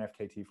there's an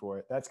FKT for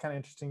it. That's kind of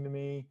interesting to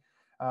me.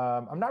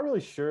 I'm not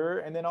really sure.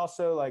 And then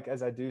also, like,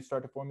 as I do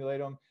start to formulate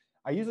them,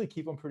 I usually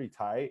keep them pretty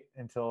tight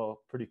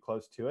until pretty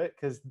close to it.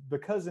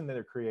 Because in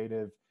they're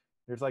creative,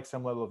 there's like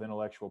some level of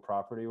intellectual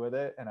property with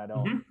it. And I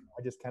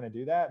just kind of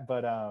do that.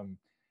 But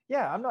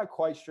yeah, I'm not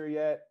quite sure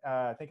yet.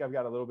 I think I've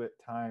got a little bit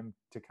time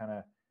to kind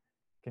of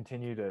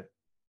continue to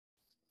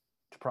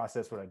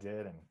process what I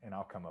did, and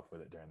I'll come up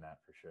with it during that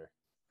for sure.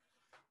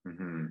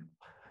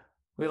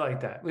 We like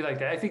that.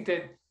 I think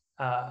that,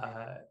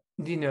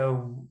 you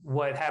know,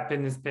 what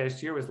happened this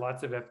past year was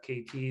lots of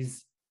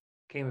FKTs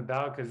came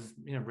about because,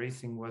 you know,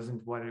 racing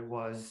wasn't what it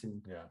was.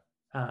 And,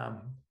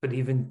 but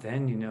even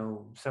then, you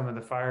know, some of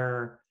the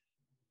fire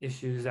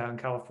issues out in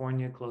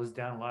California closed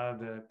down a lot of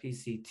the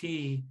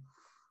PCT.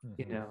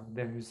 You know,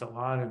 there's a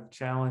lot of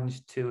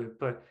challenge to it.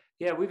 But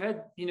yeah, we've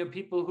had,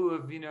 people who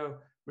have,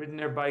 ridden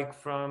their bike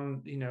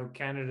from,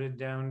 Canada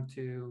down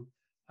to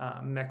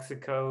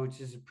Mexico,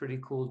 which is a pretty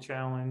cool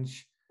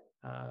challenge.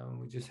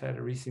 We just had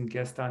a recent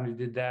guest on who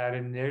did that,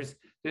 and there's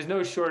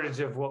no shortage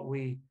of what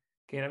we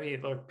can. I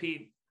mean, look,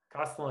 Pete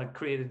Kostelnik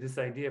created this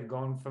idea of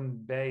going from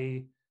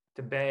bay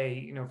to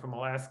bay, from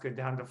Alaska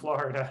down to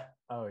Florida.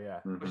 Oh yeah,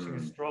 pushing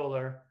a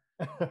stroller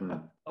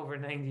over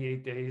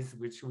 98 days,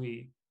 which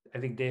I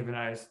think Dave and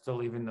I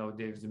still, even though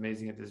Dave's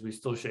amazing at this, we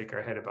still shake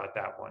our head about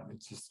that one.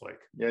 It's just like,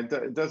 yeah,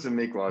 it doesn't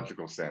make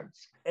logical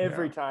sense.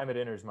 Every time it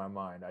enters my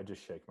mind, I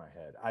just shake my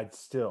head. I'd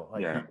still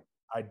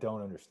I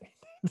don't understand.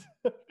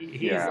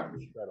 He's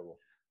incredible.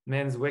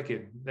 Man's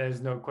wicked.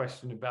 There's no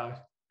question about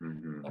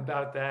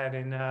that.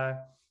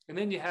 And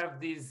then you have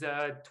these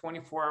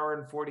 24-hour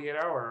and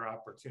 48-hour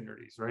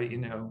opportunities, right?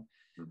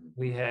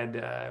 We had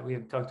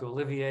talked to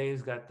Olivier,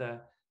 who's got the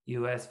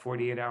US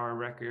 48-hour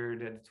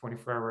record and the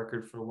 24-hour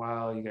record for a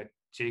while. You got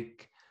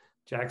Jake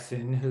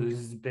Jackson,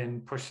 who's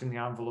been pushing the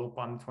envelope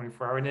on the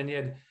 24-hour. And then you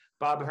had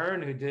Bob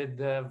Hearn, who did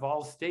the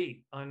Vol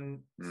State on,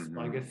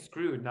 I guess,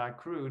 screwed, not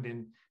crude,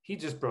 and he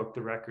just broke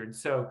the record.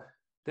 So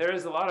there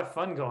is a lot of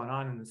fun going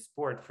on in the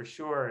sport for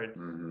sure. I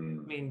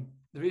mean,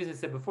 the reason I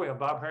said before,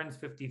 Bob Hearn's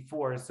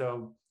 54,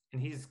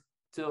 and he's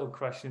still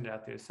crushing it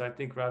out there. So I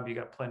think, Rob, you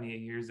got plenty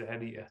of years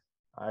ahead of you.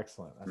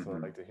 Excellent. That's what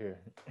I'd like to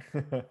hear.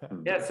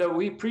 Yeah, so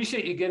we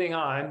appreciate you getting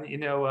on.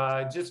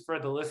 Just for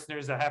the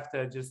listeners, I have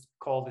to just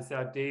call this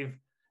out. Dave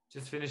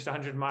just finished a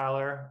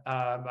 100-miler.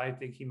 I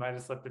think he might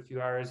have slept a few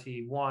hours.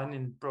 He won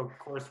and broke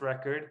course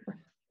record.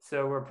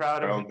 So we're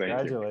proud of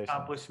his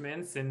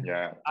accomplishments. And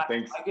yeah,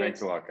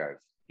 thanks a lot, guys.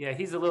 Yeah,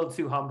 he's a little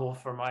too humble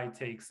for my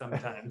take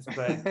sometimes,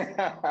 but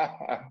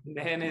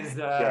man is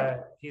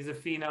he's a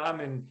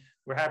phenom, and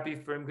we're happy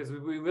for him because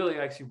we really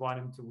actually want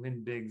him to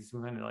win bigs. We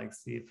want to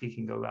see if he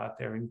can go out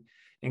there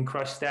and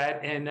crush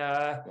that. And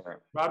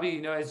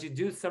Robbie, as you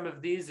do some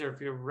of these, or if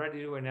you're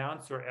ready to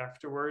announce or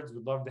afterwards,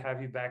 we'd love to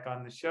have you back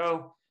on the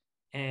show.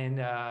 And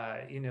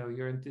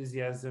your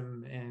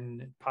enthusiasm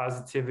and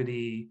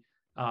positivity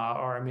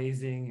are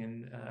amazing,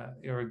 and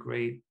you're a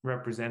great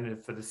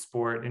representative for the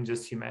sport and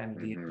just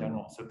humanity in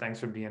general. So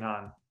thanks for being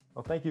on.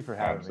 Well, thank you for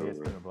having me. It's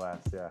been a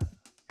blast. Yeah.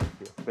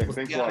 Thank you.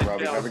 Thanks a lot,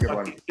 Robbie. Have a good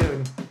one.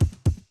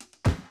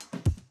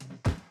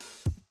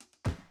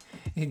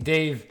 Hey,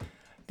 Dave,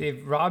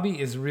 Robbie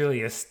is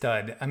really a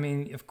stud. I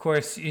mean, of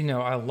course,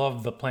 I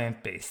love the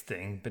plant-based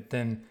thing, but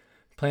then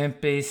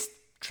plant-based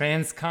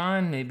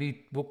transcon,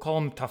 maybe we'll call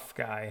him tough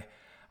guy.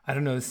 I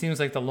don't know. It seems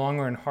like the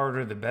longer and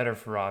harder, the better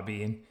for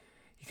Robbie. And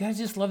you gotta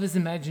just love his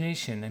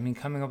imagination. I mean,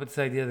 coming up with this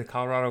idea of the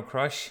Colorado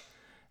Crush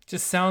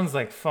just sounds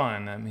like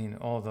fun. I mean,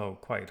 although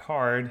quite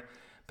hard.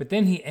 But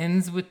then he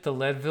ends with the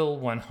Leadville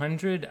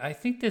 100. I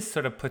think this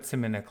sort of puts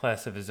him in a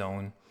class of his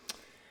own.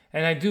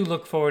 And I do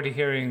look forward to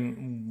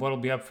hearing what'll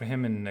be up for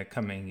him in the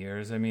coming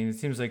years. I mean, it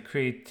seems like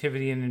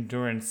creativity and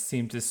endurance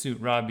seem to suit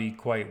Robbie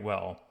quite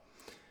well.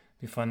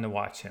 Be fun to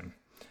watch him.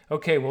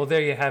 Okay, well,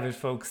 there you have it,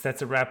 folks.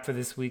 That's a wrap for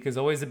this week. As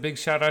always, a big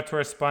shout out to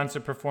our sponsor,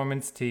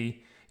 Performance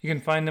Tea. You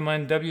can find them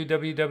on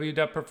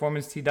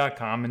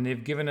www.performancetea.com, and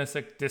they've given us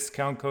a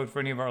discount code for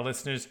any of our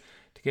listeners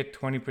to get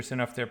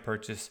 20% off their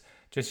purchase.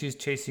 Just use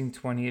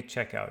Chasing20 at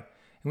checkout.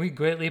 And we'd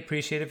greatly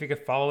appreciate if you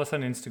could follow us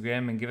on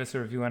Instagram and give us a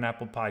review on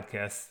Apple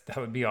Podcasts. That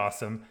would be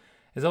awesome.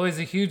 As always,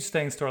 a huge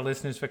thanks to our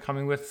listeners for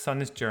coming with us on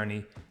this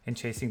journey and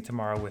chasing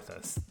tomorrow with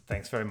us.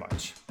 Thanks very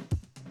much.